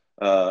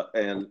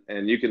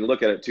 And you can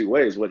look at it two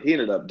ways. What he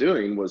ended up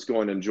doing was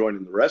going and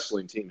joining the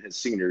wrestling team his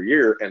senior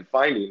year and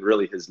finding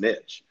really his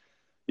niche,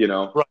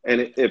 Right.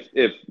 And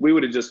if we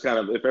would have just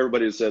if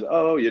everybody had said,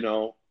 oh,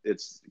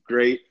 it's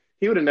great,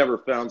 he would have never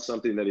found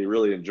something that he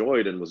really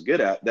enjoyed and was good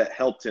at that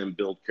helped him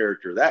build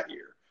character that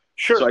year.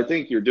 Sure. So I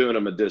think you're doing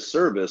him a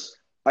disservice.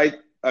 I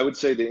would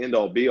say the end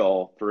all be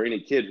all for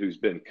any kid who's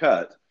been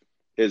cut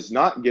is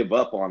not give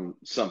up on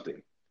something.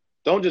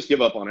 Don't just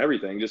give up on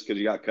everything just because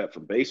you got cut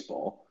from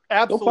baseball.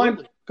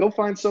 Absolutely. Go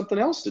find something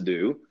else to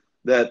do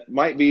that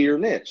might be your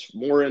niche,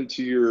 more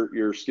into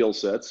your skill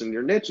sets and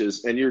your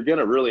niches, and you're going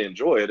to really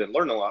enjoy it and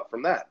learn a lot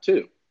from that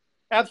too.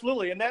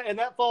 Absolutely. And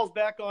that falls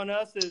back on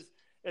us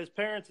as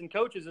parents and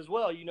coaches as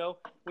well.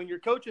 When you're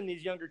coaching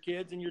these younger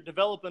kids and you're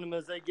developing them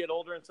as they get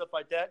older and stuff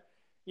like that,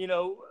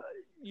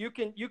 you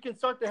can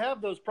start to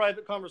have those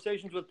private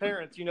conversations with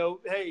parents.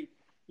 Hey,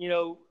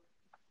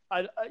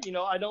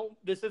 I don't.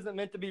 This isn't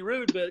meant to be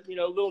rude, but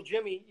little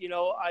Jimmy,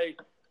 I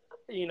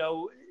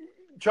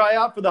try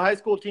out for the high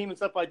school team and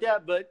stuff like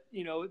that. But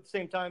at the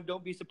same time,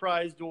 don't be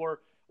surprised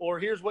or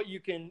here's what you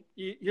can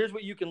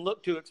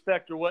look to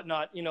expect or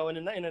whatnot.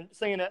 And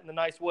saying that in a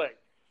nice way.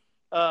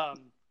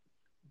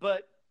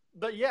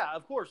 But yeah,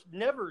 of course,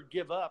 never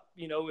give up.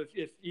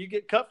 If you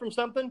get cut from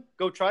something,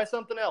 go try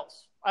something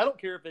else. I don't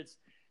care if it's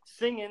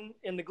singing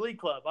in the glee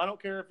club. I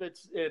don't care if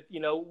it's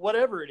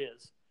whatever it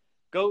is.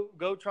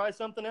 Go try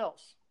something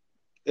else.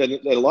 And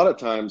a lot of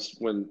times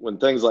when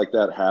things like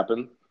that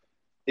happen,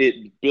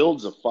 it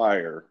builds a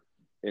fire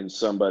in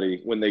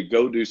somebody. When they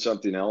go do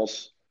something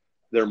else,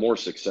 they're more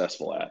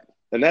successful at.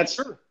 And that's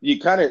Sure.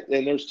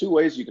 and there's two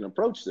ways you can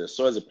approach this.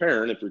 So as a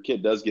parent, if your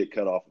kid does get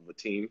cut off of a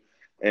team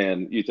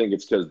and you think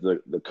it's because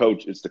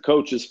it's the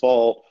coach's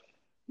fault,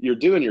 you're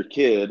doing your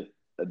kid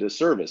a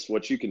disservice.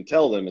 What you can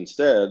tell them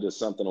instead is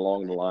something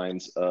along the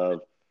lines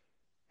of,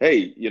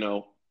 hey,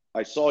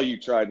 I saw you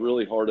tried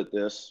really hard at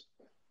this.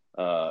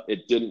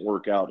 It didn't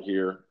work out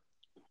here.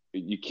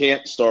 You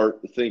can't start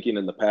thinking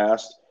in the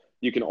past.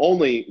 You can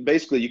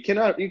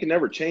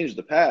never change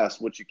the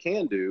past. What you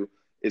can do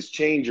is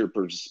change your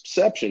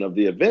perception of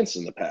the events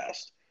in the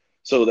past.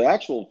 So the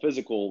actual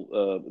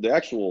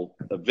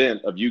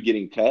event of you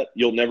getting cut,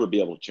 you'll never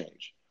be able to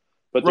change.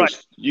 But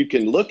Right. you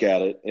can look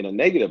at it in a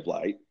negative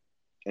light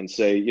and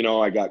say,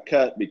 I got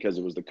cut because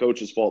it was the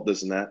coach's fault,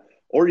 this and that.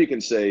 Or you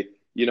can say,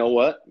 you know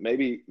what,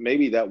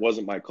 maybe that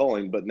wasn't my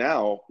calling, but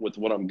now with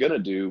what I'm going to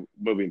do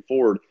moving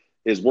forward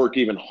is work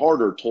even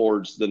harder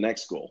towards the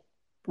next goal.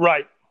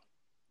 Right.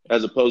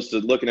 As opposed to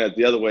looking at it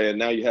the other way, and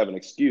now you have an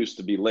excuse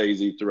to be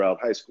lazy throughout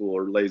high school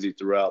or lazy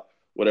throughout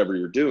whatever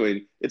you're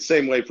doing. It's the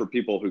same way for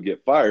people who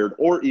get fired,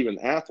 or even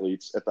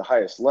athletes at the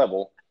highest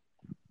level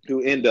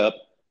who end up,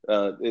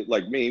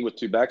 like me with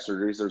 2 back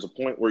surgeries. There's a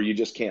point where you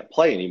just can't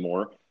play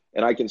anymore.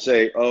 And I can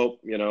say,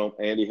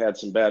 Andy had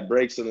some bad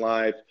breaks in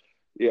life.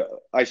 Yeah,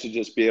 I should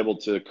just be able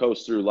to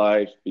coast through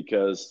life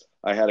because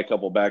I had a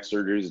couple back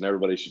surgeries and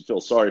everybody should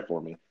feel sorry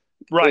for me.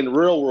 Right. In the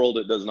real world,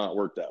 it does not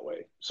work that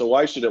way. So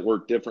why should it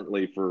work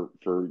differently for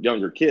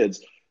younger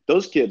kids?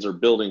 Those kids are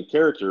building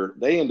character.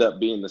 They end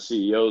up being the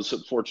CEOs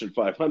of Fortune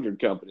 500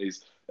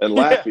 companies and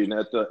laughing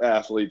at the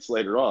athletes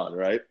later on,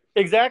 right?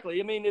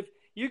 Exactly. I mean, if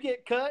you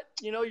get cut,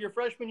 your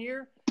freshman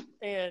year,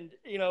 and,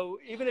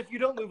 even if you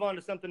don't move on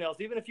to something else,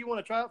 even if you want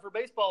to try out for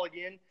baseball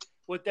again,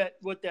 what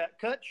that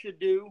cut should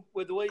do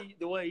with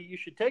the way you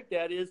should take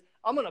that is,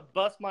 I'm going to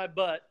bust my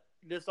butt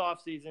this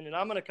offseason, and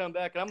I'm going to come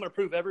back and I'm going to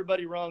prove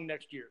everybody wrong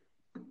next year.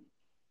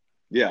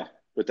 Yeah,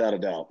 without a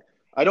doubt.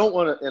 I don't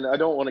want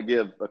to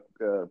give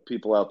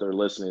people out there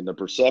listening the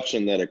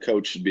perception that a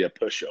coach should be a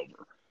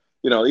pushover.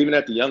 Even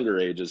at the younger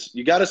ages,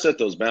 you got to set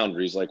those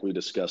boundaries like we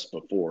discussed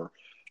before.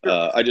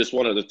 Sure. I just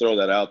wanted to throw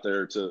that out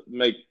there to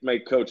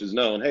make coaches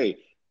known, hey,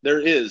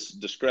 there is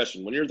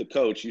discretion. When you're the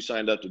coach, you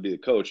signed up to be the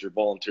coach. You're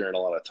volunteering a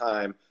lot of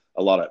time,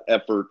 a lot of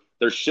effort.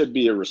 There should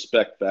be a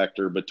respect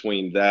factor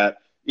between that.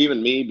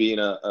 Even me being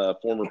a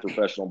former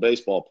professional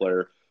baseball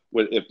player,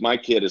 if my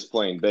kid is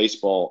playing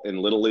baseball in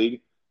Little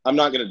League, I'm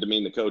not going to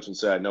demean the coach and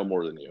say I know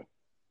more than you.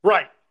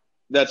 Right.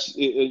 That's,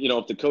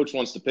 if the coach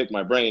wants to pick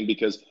my brain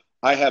because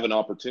I have an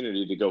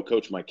opportunity to go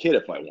coach my kid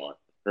if I want,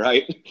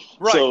 right?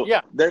 Right. So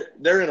yeah.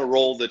 they're in a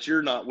role that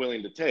you're not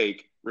willing to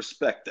take.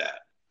 Respect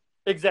that.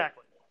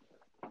 Exactly.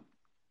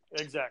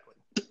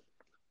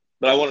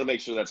 But I want to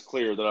make sure that's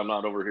clear that I'm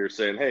not over here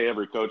saying, hey,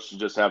 every coach should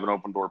just have an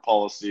open door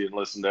policy and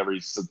listen to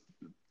every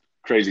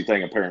crazy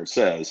thing a parent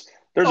says.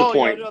 There's a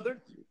point. Yeah, no,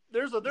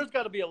 there's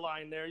got to be a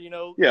line there,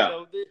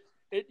 Yeah.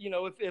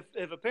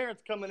 If a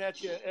parent's coming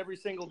at you every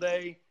single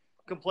day,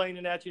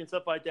 complaining at you and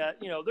stuff like that,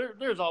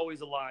 there's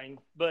always a line.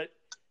 But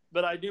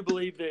I do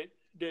believe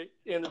that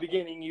in the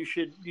beginning you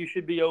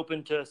should be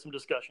open to some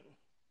discussion.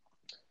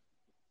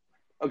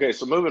 Okay,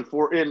 so moving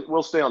forward, and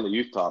we'll stay on the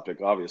youth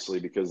topic, obviously,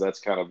 because that's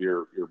kind of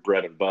your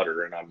bread and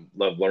butter, and I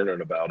love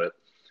learning about it.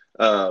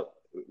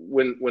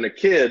 When a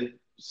kid,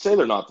 say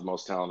they're not the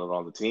most talented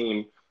on the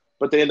team,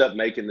 but they end up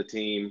making the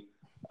team,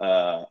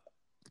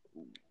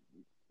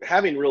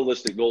 having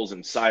realistic goals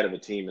inside of a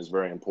team is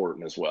very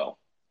important as well.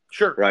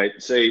 Sure. Right?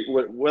 Say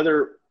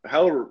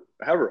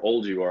however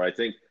old you are, I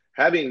think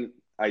having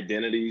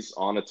identities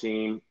on a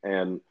team,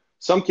 and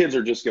some kids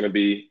are just going to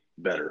be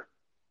better.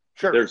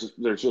 Sure.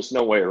 There's just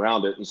no way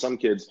around it. And some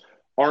kids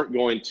aren't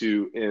going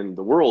to, in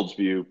the world's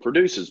view,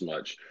 produce as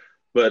much.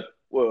 But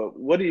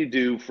what do you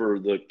do for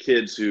the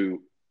kids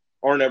who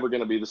aren't ever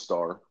going to be the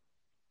star?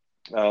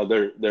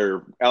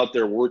 They're out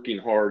there working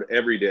hard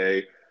every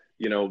day,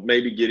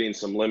 maybe getting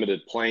some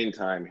limited playing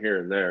time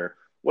here and there.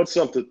 What's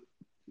something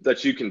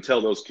that you can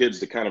tell those kids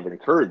to kind of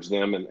encourage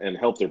them and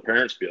help their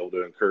parents be able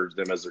to encourage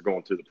them as they're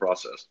going through the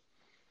process?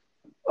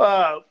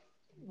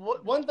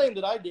 One thing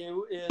that I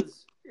do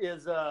is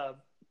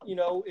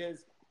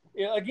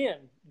again,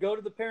 go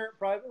to the parent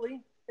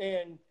privately,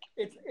 and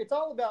it's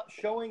all about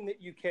showing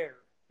that you care.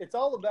 It's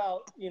all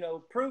about,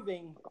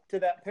 proving to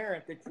that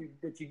parent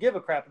that you give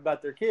a crap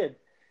about their kid,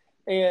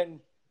 and,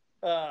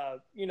 go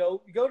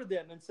to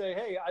them and say,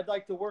 hey, I'd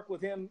like to work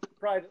with him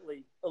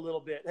privately a little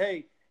bit.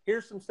 Hey,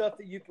 here's some stuff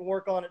that you can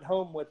work on at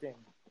home with him,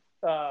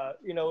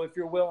 if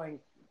you're willing.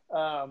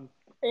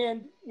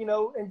 And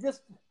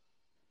just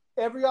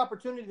every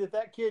opportunity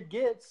that kid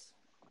gets,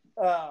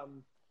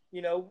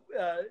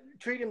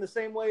 treat him the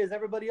same way as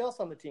everybody else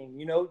on the team.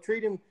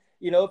 Treat him,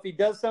 if he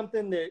does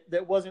something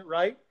that wasn't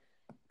right,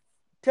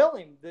 tell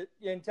him that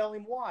and tell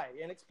him why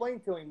and explain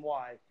to him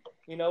why.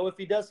 If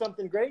he does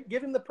something great,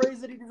 give him the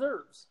praise that he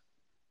deserves.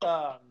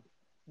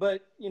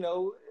 But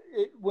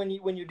when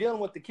you're dealing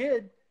with the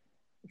kid,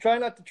 try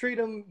not to treat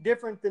him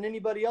different than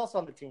anybody else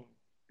on the team.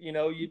 You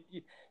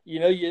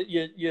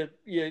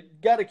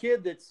got a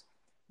kid that's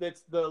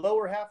the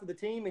lower half of the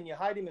team, and you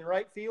hide him in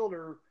right field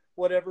or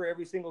whatever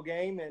every single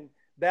game and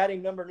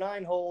batting number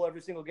 9 hole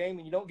every single game,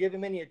 and you don't give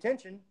him any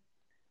attention,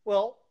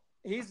 well,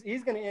 he's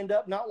going to end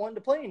up not wanting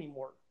to play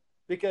anymore,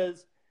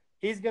 because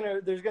there's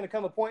going to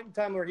come a point in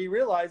time where he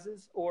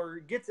realizes or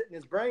gets it in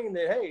his brain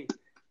that, hey,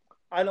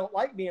 I don't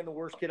like being the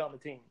worst kid on the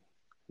team.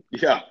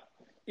 Yeah.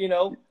 You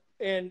know,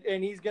 and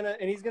he's going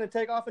to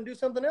take off and do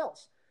something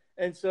else.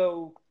 And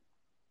so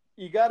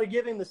you got to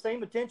give him the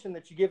same attention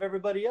that you give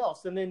everybody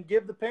else, and then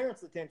give the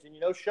parents attention,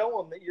 show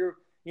them that you're,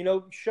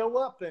 show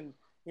up and,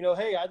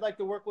 hey, I'd like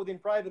to work with him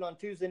private on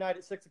Tuesday night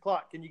at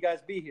 6:00. Can you guys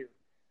be here?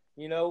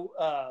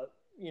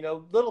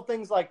 Little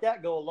things like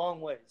that go a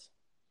long ways.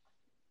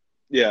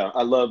 Yeah,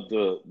 I love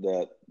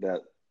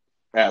that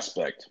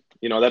aspect.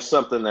 That's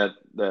something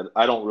that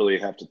I don't really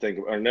have to think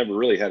of, or never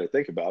really had to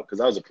think about, because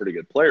I was a pretty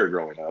good player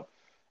growing up,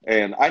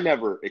 and I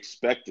never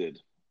expected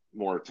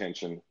more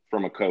attention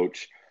from a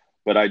coach.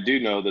 But I do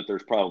know that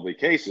there's probably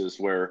cases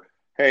where,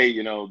 hey,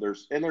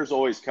 there's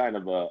always kind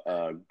of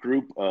a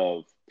group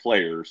of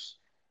players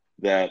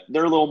that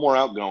they're a little more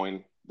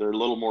outgoing, they're a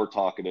little more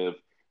talkative,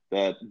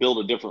 that build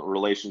a different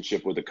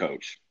relationship with a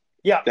coach.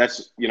 Yeah.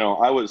 That's,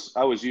 I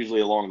was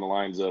usually along the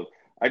lines of,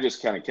 I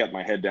just kind of kept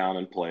my head down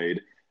and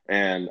played,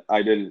 and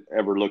I didn't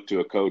ever look to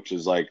a coach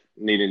as like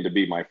needing to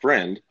be my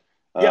friend.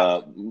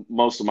 Yeah.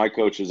 Most of my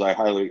coaches, I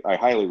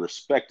highly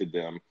respected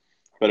them,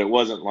 but it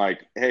wasn't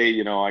like, hey,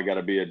 I got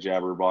to be a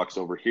jabberbox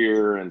over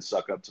here and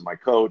suck up to my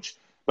coach.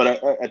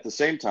 But at the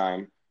same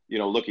time,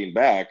 looking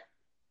back,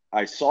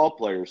 I saw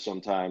players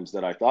sometimes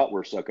that I thought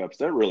were suck ups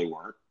that really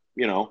weren't,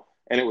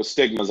 and it was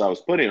stigmas I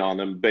was putting on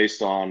them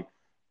based on,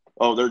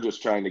 oh, they're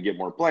just trying to get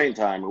more playing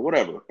time or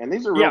whatever. And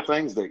these are real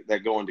things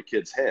that go into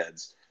kids'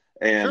 heads.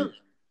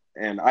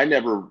 And I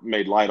never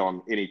made light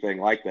on anything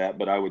like that,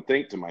 but I would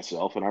think to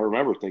myself, and I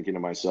remember thinking to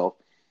myself,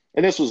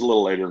 and this was a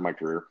little later in my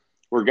career,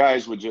 where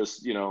guys would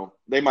just,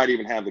 they might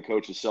even have the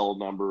coach's cell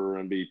number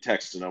and be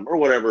texting them or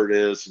whatever it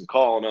is and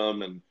calling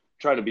them and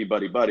trying to be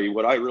buddy-buddy.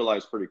 What I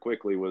realized pretty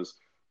quickly was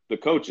the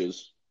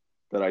coaches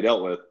that I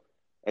dealt with,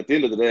 at the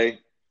end of the day,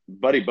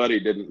 buddy-buddy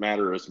didn't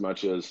matter as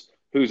much as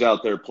who's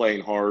out there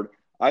playing hard.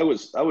 I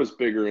was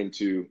bigger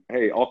into,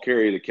 hey, I'll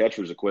carry the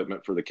catcher's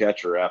equipment for the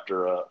catcher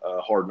after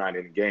a hard night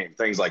in a game,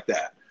 things like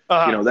that.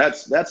 Uh-huh.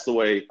 That's the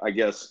way, I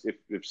guess,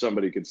 if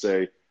somebody could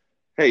say,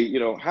 hey,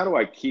 how do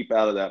I keep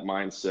out of that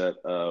mindset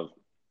of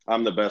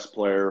I'm the best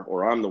player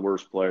or I'm the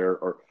worst player?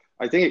 Or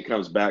I think it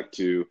comes back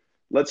to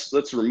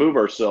let's remove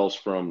ourselves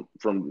from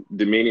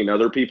demeaning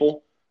other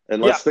people, and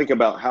let's think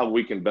about how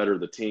we can better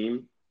the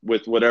team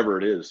with whatever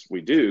it is we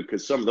do,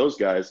 because some of those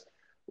guys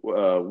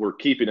were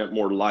keeping it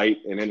more light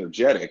and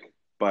energetic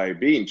by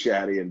being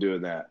chatty and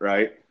doing that,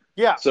 right?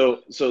 Yeah.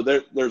 So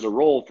there's a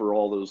role for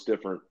all those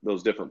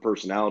different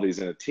personalities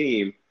in a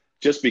team.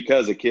 Just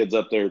because a kid's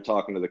up there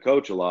talking to the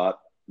coach a lot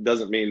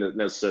doesn't mean that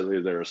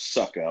necessarily they're a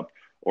suck up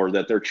or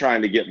that they're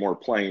trying to get more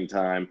playing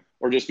time,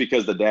 or just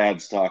because the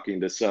dad's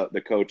talking to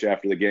the coach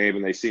after the game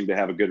and they seem to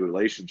have a good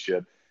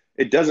relationship,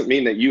 it doesn't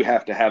mean that you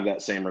have to have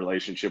that same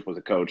relationship with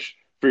a coach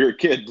for your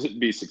kid to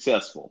be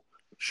successful.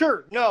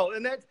 Sure. No.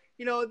 And that's,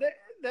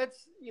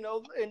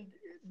 and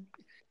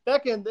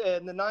back in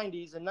the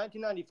 90s, in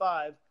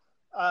 1995,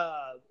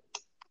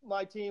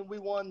 my team, we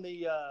won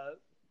the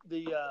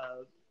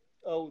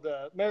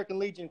American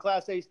Legion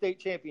Class A state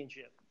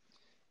championship.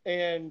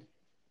 And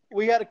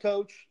we had a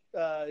coach,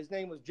 his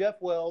name was Jeff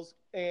Wells.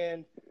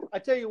 And I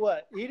tell you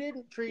what, he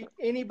didn't treat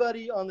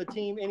anybody on the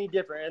team any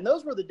different. And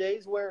those were the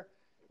days where,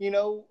 and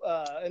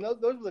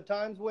those were the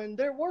times when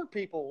there were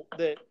people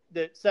that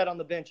sat on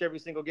the bench every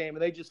single game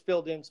and they just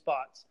filled in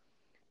spots.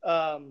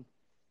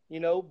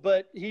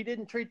 But he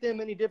didn't treat them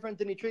any different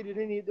than he treated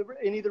any of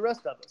the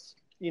rest of us,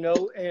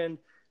 and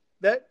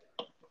that,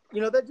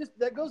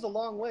 that goes a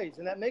long ways,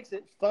 and that makes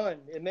it fun.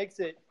 It makes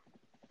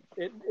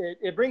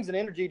it brings an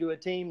energy to a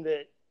team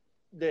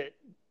that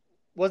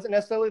wasn't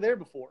necessarily there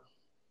before.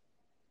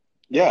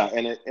 Yeah.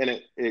 And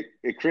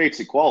it creates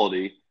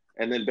equality.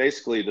 And then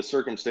basically the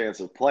circumstance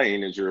of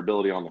playing is your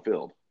ability on the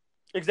field.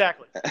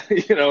 Exactly. And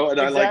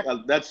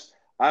exactly.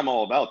 I'm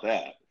all about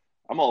that.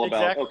 I'm all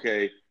about, exactly.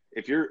 Okay,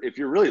 if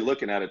you're really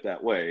looking at it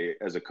that way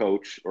as a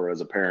coach or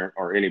as a parent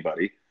or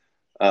anybody,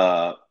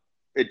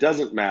 it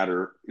doesn't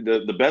matter.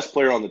 The best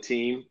player on the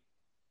team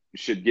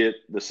should get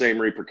the same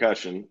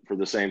repercussion for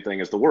the same thing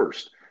as the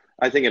worst.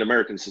 I think in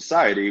American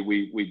society,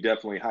 we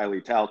definitely highly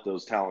tout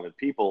those talented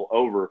people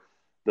over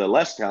the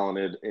less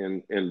talented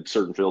in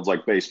certain fields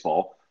like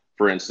baseball.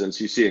 For instance,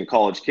 you see in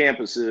college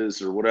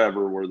campuses or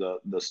whatever, where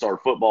the star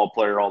football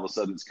player all of a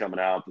sudden is coming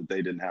out that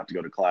they didn't have to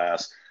go to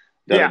class,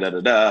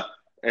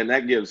 and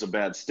that gives a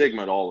bad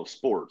stigma to all of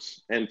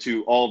sports. And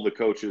to all of the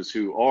coaches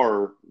who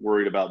are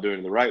worried about doing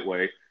it the right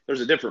way, there's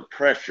a different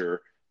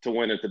pressure to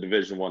win at the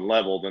Division I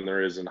level than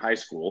there is in high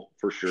school,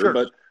 for sure.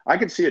 But I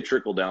can see a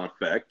trickle-down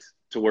effect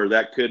to where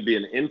that could be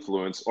an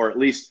influence, or at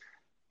least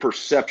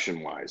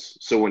perception-wise.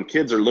 So when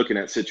kids are looking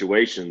at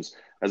situations,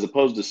 as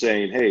opposed to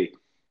saying, hey,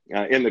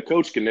 and the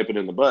coach can nip it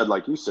in the bud,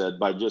 like you said,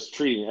 by just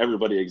treating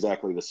everybody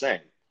exactly the same.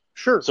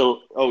 Sure.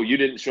 So, you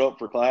didn't show up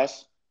for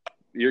class?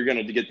 You're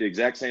going to get the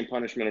exact same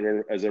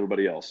punishment as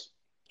everybody else.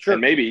 Sure.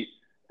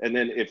 And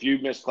then if you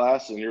miss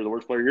class and you're the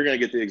worst player, you're going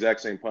to get the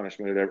exact same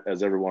punishment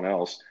as everyone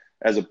else,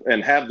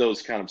 and have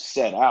those kind of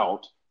set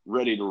out,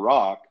 ready to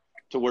rock,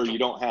 to where you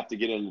don't have to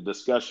get into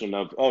discussion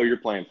of, oh, you're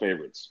playing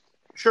favorites.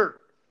 Sure.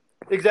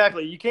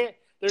 Exactly. You can't.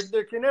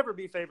 There can never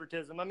be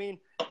favoritism. I mean,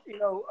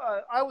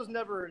 I was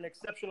never an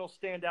exceptional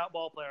standout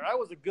ball player. I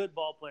was a good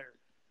ball player,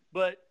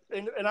 but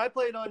and I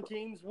played on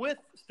teams with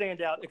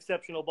standout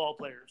exceptional ball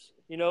players.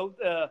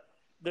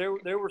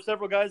 There were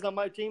several guys on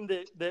my team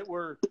that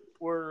were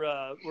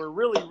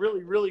really,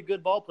 really, really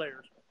good ball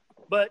players.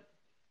 But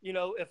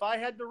if I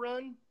had to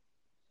run,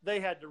 they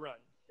had to run.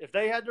 If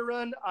they had to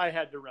run, I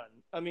had to run.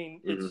 I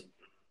mean, it's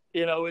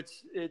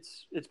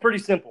pretty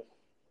simple.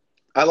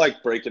 I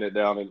like breaking it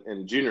down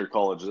in junior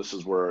college. This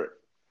is where,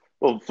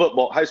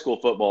 high school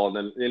football, and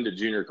then into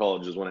junior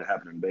college is when it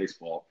happened in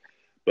baseball.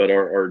 But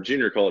our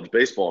junior college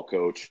baseball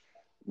coach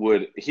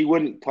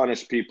wouldn't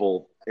punish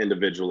people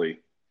individually,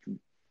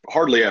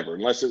 hardly ever,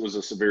 unless it was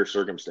a severe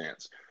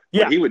circumstance.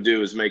 Yeah. What he would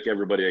do is make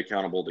everybody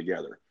accountable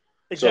together.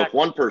 Exactly. So if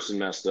one person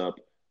messed up,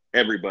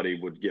 everybody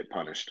would get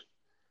punished.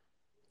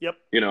 Yep.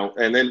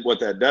 And then what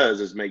that does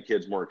is make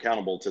kids more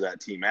accountable to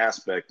that team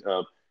aspect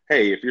of,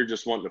 hey, if you're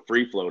just wanting to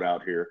free float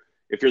out here,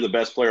 if you're the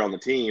best player on the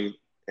team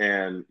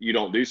and you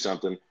don't do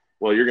something,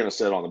 well, you're going to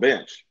sit on the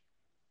bench.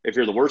 If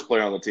you're the worst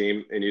player on the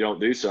team and you don't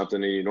do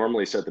something and you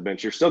normally set the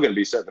bench, you're still going to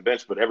be setting the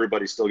bench, but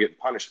everybody's still getting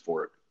punished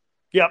for it.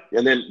 Yep.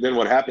 And then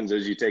what happens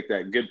is you take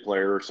that good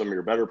player or some of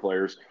your better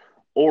players,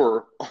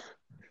 or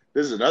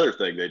this is another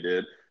thing they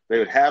did. They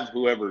would have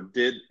whoever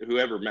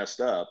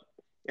messed up,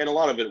 and a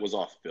lot of it was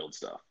off the field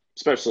stuff,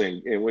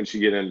 especially once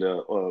you get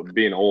into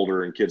being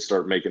older and kids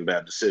start making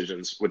bad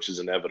decisions, which is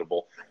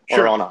inevitable,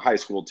 Sure. or on a high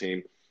school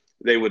team.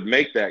 They would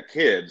make that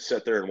kid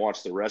sit there and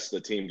watch the rest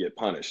of the team get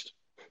punished.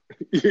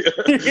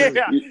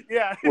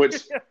 Yeah.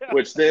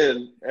 Which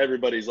then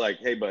everybody's like,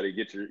 hey, buddy,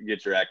 get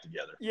your act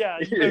together. Yeah,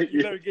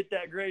 you better get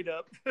that grade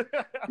up.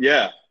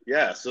 Yeah.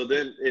 So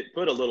then it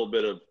put a little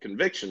bit of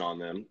conviction on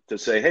them to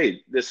say,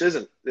 hey,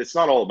 it's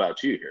not all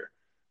about you here.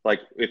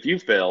 Like, if you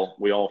fail,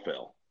 we all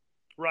fail.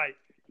 Right.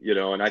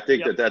 And I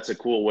think that's a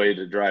cool way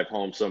to drive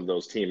home some of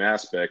those team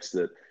aspects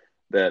that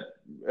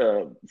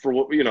for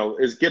what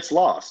it gets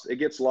lost. It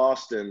gets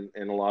lost in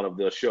a lot of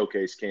the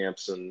showcase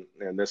camps, and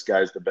this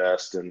guy's the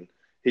best and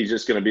he's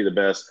just going to be the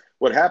best.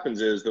 What happens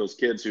is those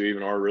kids who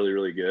even are really,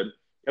 really good,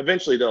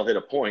 eventually they'll hit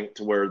a point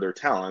to where their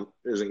talent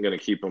isn't going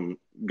to keep them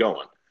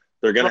going.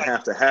 They're going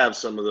to have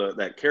some of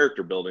that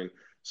character building.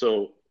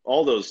 So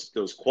all those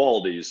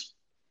qualities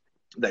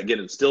that get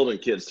instilled in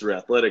kids through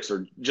athletics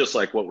are just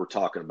like what we're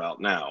talking about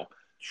now.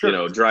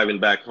 Sure. Driving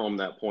back home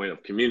that point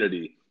of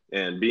community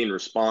and being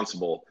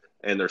responsible,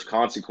 and there's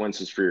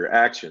consequences for your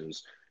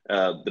actions.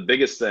 The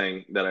biggest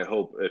thing that I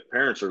hope, if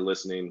parents are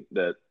listening,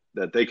 that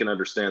they can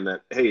understand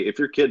that, hey, if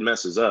your kid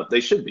messes up, they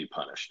should be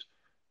punished.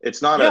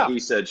 It's not a he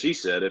said, she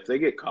said. If they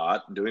get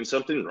caught doing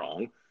something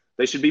wrong,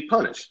 they should be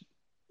punished.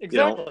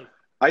 Exactly.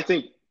 I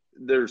think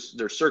there's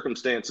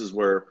circumstances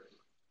where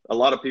a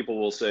lot of people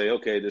will say,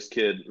 okay, this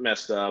kid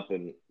messed up,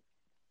 and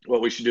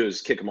what we should do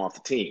is kick him off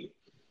the team.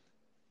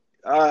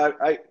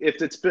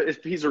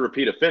 If he's a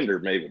repeat offender,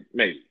 maybe.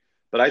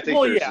 But I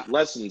think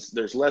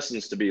there's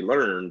lessons to be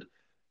learned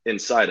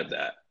inside of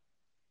that.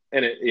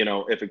 And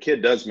if a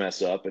kid does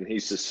mess up and he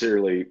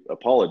sincerely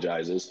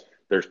apologizes,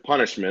 there's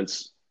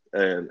punishments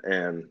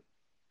and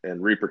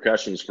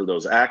repercussions for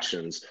those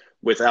actions,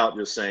 without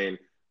just saying,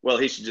 well,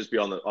 he should just be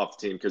off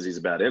the team because he's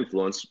a bad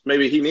influence.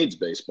 Maybe he needs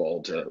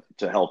baseball to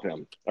help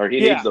him, or he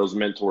needs those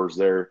mentors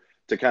there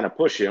to kind of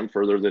push him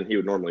further than he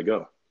would normally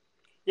go.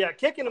 Yeah,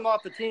 kicking him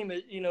off the team,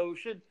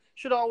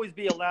 should always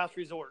be a last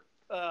resort.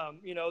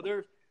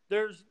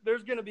 There's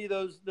going to be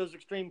those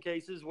extreme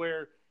cases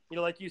where,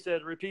 like you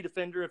said, repeat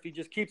offender, if he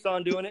just keeps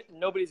on doing it and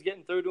nobody's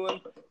getting through to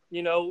him,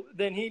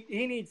 then he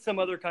needs some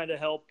other kind of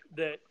help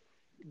that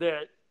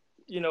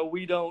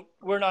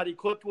we're not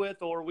equipped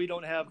with, or we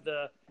don't have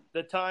the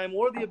time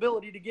or the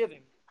ability to give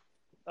him.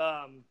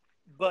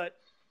 But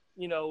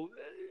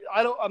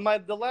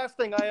the last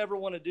thing I ever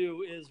want to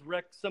do is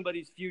wreck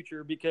somebody's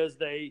future because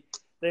they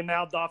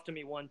mouthed off to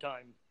me one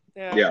time.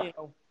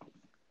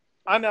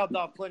 I mouthed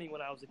off plenty when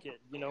I was a kid,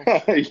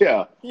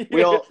 Yeah.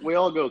 We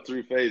all go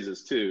through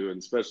phases too, and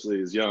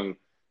especially as young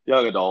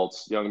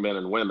adults, young men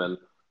and women,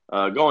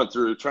 going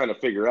through trying to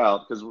figure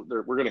out, because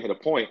we're going to hit a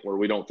point where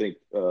we don't think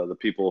the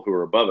people who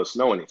are above us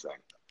know anything.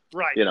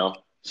 Right.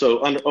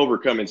 So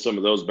overcoming some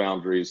of those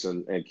boundaries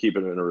and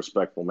keeping it in a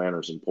respectful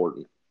manner is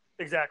important.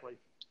 Exactly.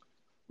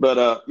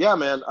 But yeah,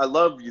 man, I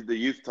love the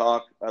youth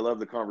talk. I love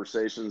the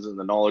conversations and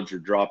the knowledge you're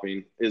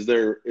dropping. Is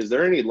there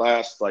any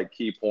last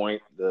key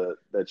point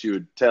that you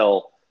would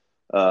tell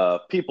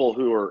people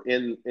who are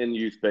in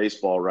youth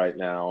baseball right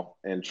now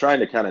and trying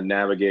to kind of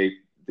navigate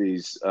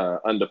these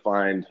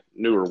undefined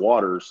newer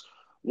waters?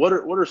 What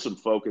are some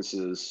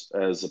focuses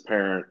as a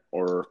parent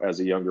or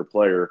as a younger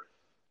player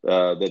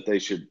that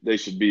they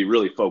should be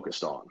really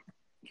focused on?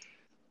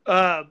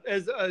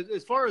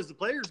 As far as the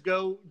players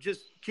go,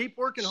 just keep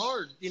working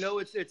hard.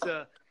 It's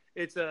the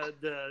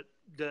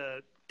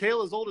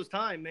tale as old as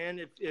time,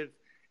 man.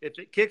 If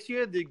it kicks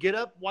you, then get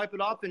up, wipe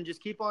it off, and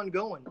just keep on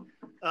going.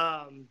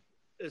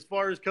 As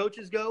far as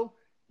coaches go,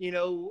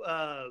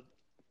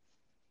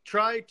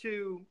 try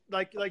to,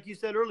 like you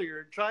said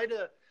earlier, try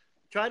to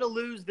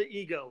lose the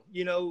ego.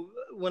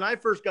 When I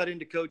first got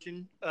into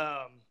coaching,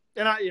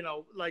 and I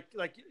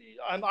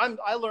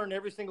learn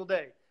every single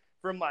day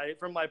from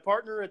my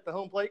partner at the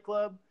home plate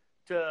club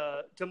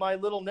to my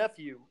little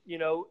nephew.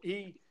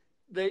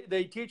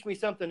 They teach me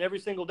something every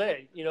single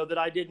day, that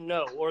I didn't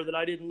know or that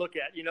I didn't look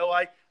at.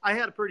 I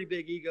had a pretty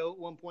big ego at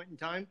one point in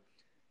time.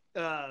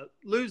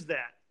 Lose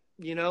that,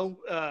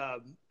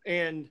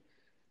 and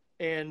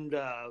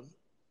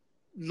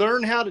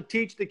learn how to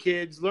teach the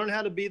kids, learn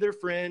how to be their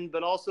friend,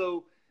 but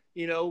also,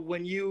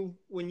 when you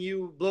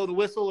blow the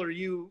whistle or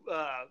you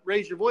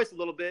raise your voice a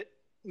little bit,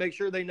 make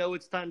sure they know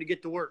it's time to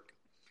get to work.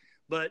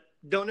 But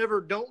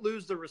don't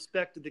lose the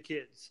respect of the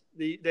kids.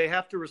 They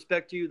have to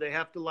respect you. They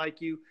have to like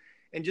you,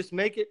 and just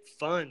make it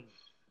fun.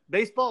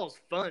 Baseball is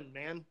fun,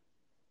 man.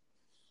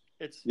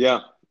 It's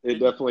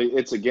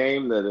a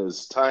game that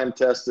is time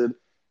tested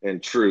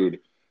and true.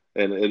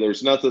 And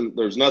there's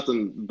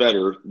nothing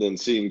better than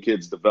seeing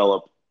kids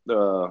develop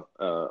on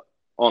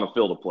a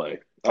field of play.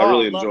 I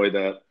really enjoy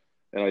that.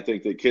 And I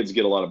think that kids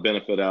get a lot of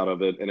benefit out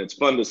of it. And it's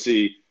fun to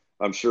see.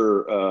 I'm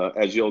sure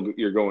as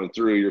you're going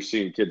through, you're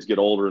seeing kids get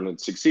older and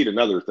succeed in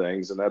other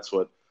things. And that's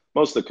what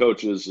most of the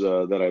coaches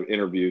that I've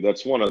interviewed,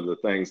 that's one of the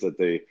things that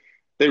they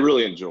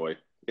really enjoy.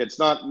 It's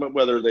not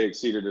whether they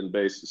succeeded in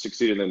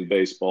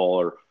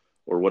baseball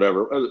or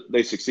whatever.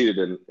 They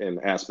succeeded in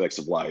aspects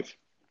of life.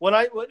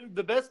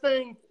 The best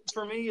thing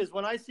for me is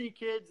when I see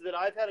kids that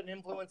I've had an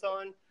influence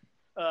on,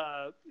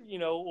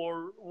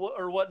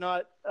 or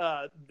whatnot,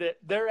 that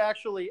they're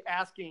actually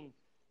asking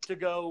to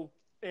go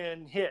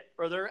and hit,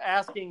 or they're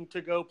asking to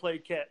go play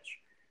catch.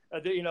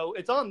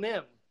 It's on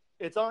them.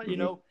 It's on,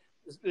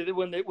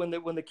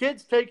 when the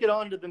kids take it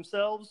onto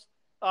themselves,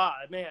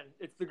 man,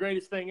 it's the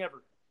greatest thing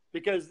ever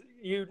because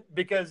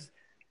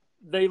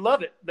they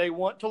love it. They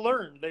want to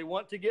learn. They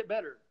want to get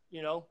better.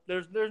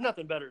 There's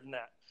nothing better than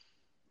that.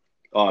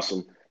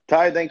 Awesome.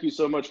 Ty, thank you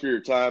so much for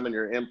your time and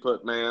your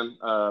input, man.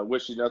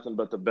 Wish you nothing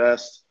but the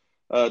best.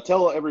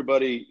 Tell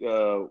everybody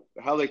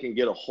how they can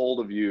get a hold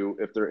of you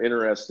if they're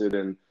interested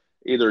in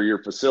either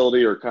your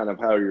facility or kind of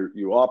how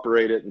you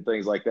operate it and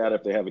things like that,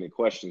 if they have any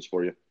questions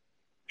for you.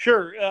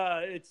 Sure.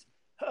 It's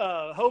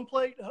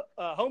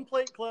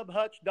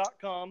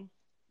homeplateclubhutch.com.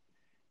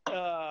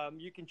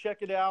 You can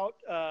check it out.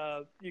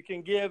 You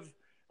can give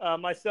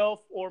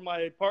myself or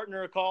my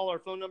partner a call. Our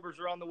phone numbers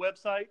are on the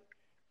website.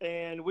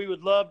 And we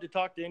would love to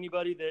talk to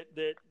anybody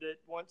that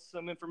wants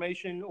some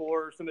information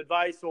or some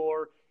advice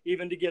or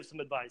even to give some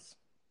advice.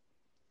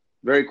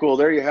 Very cool.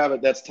 There you have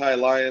it. That's Ty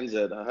Lyons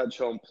at Hutch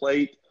Home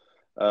Plate.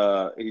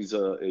 He's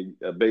a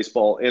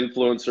baseball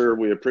influencer.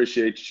 We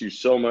appreciate you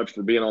so much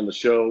for being on the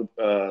show.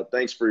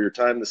 Thanks for your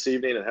time this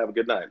evening and have a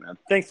good night, man.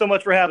 Thanks so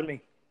much for having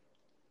me.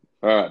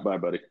 All right. Bye,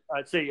 buddy. All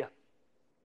right. See ya.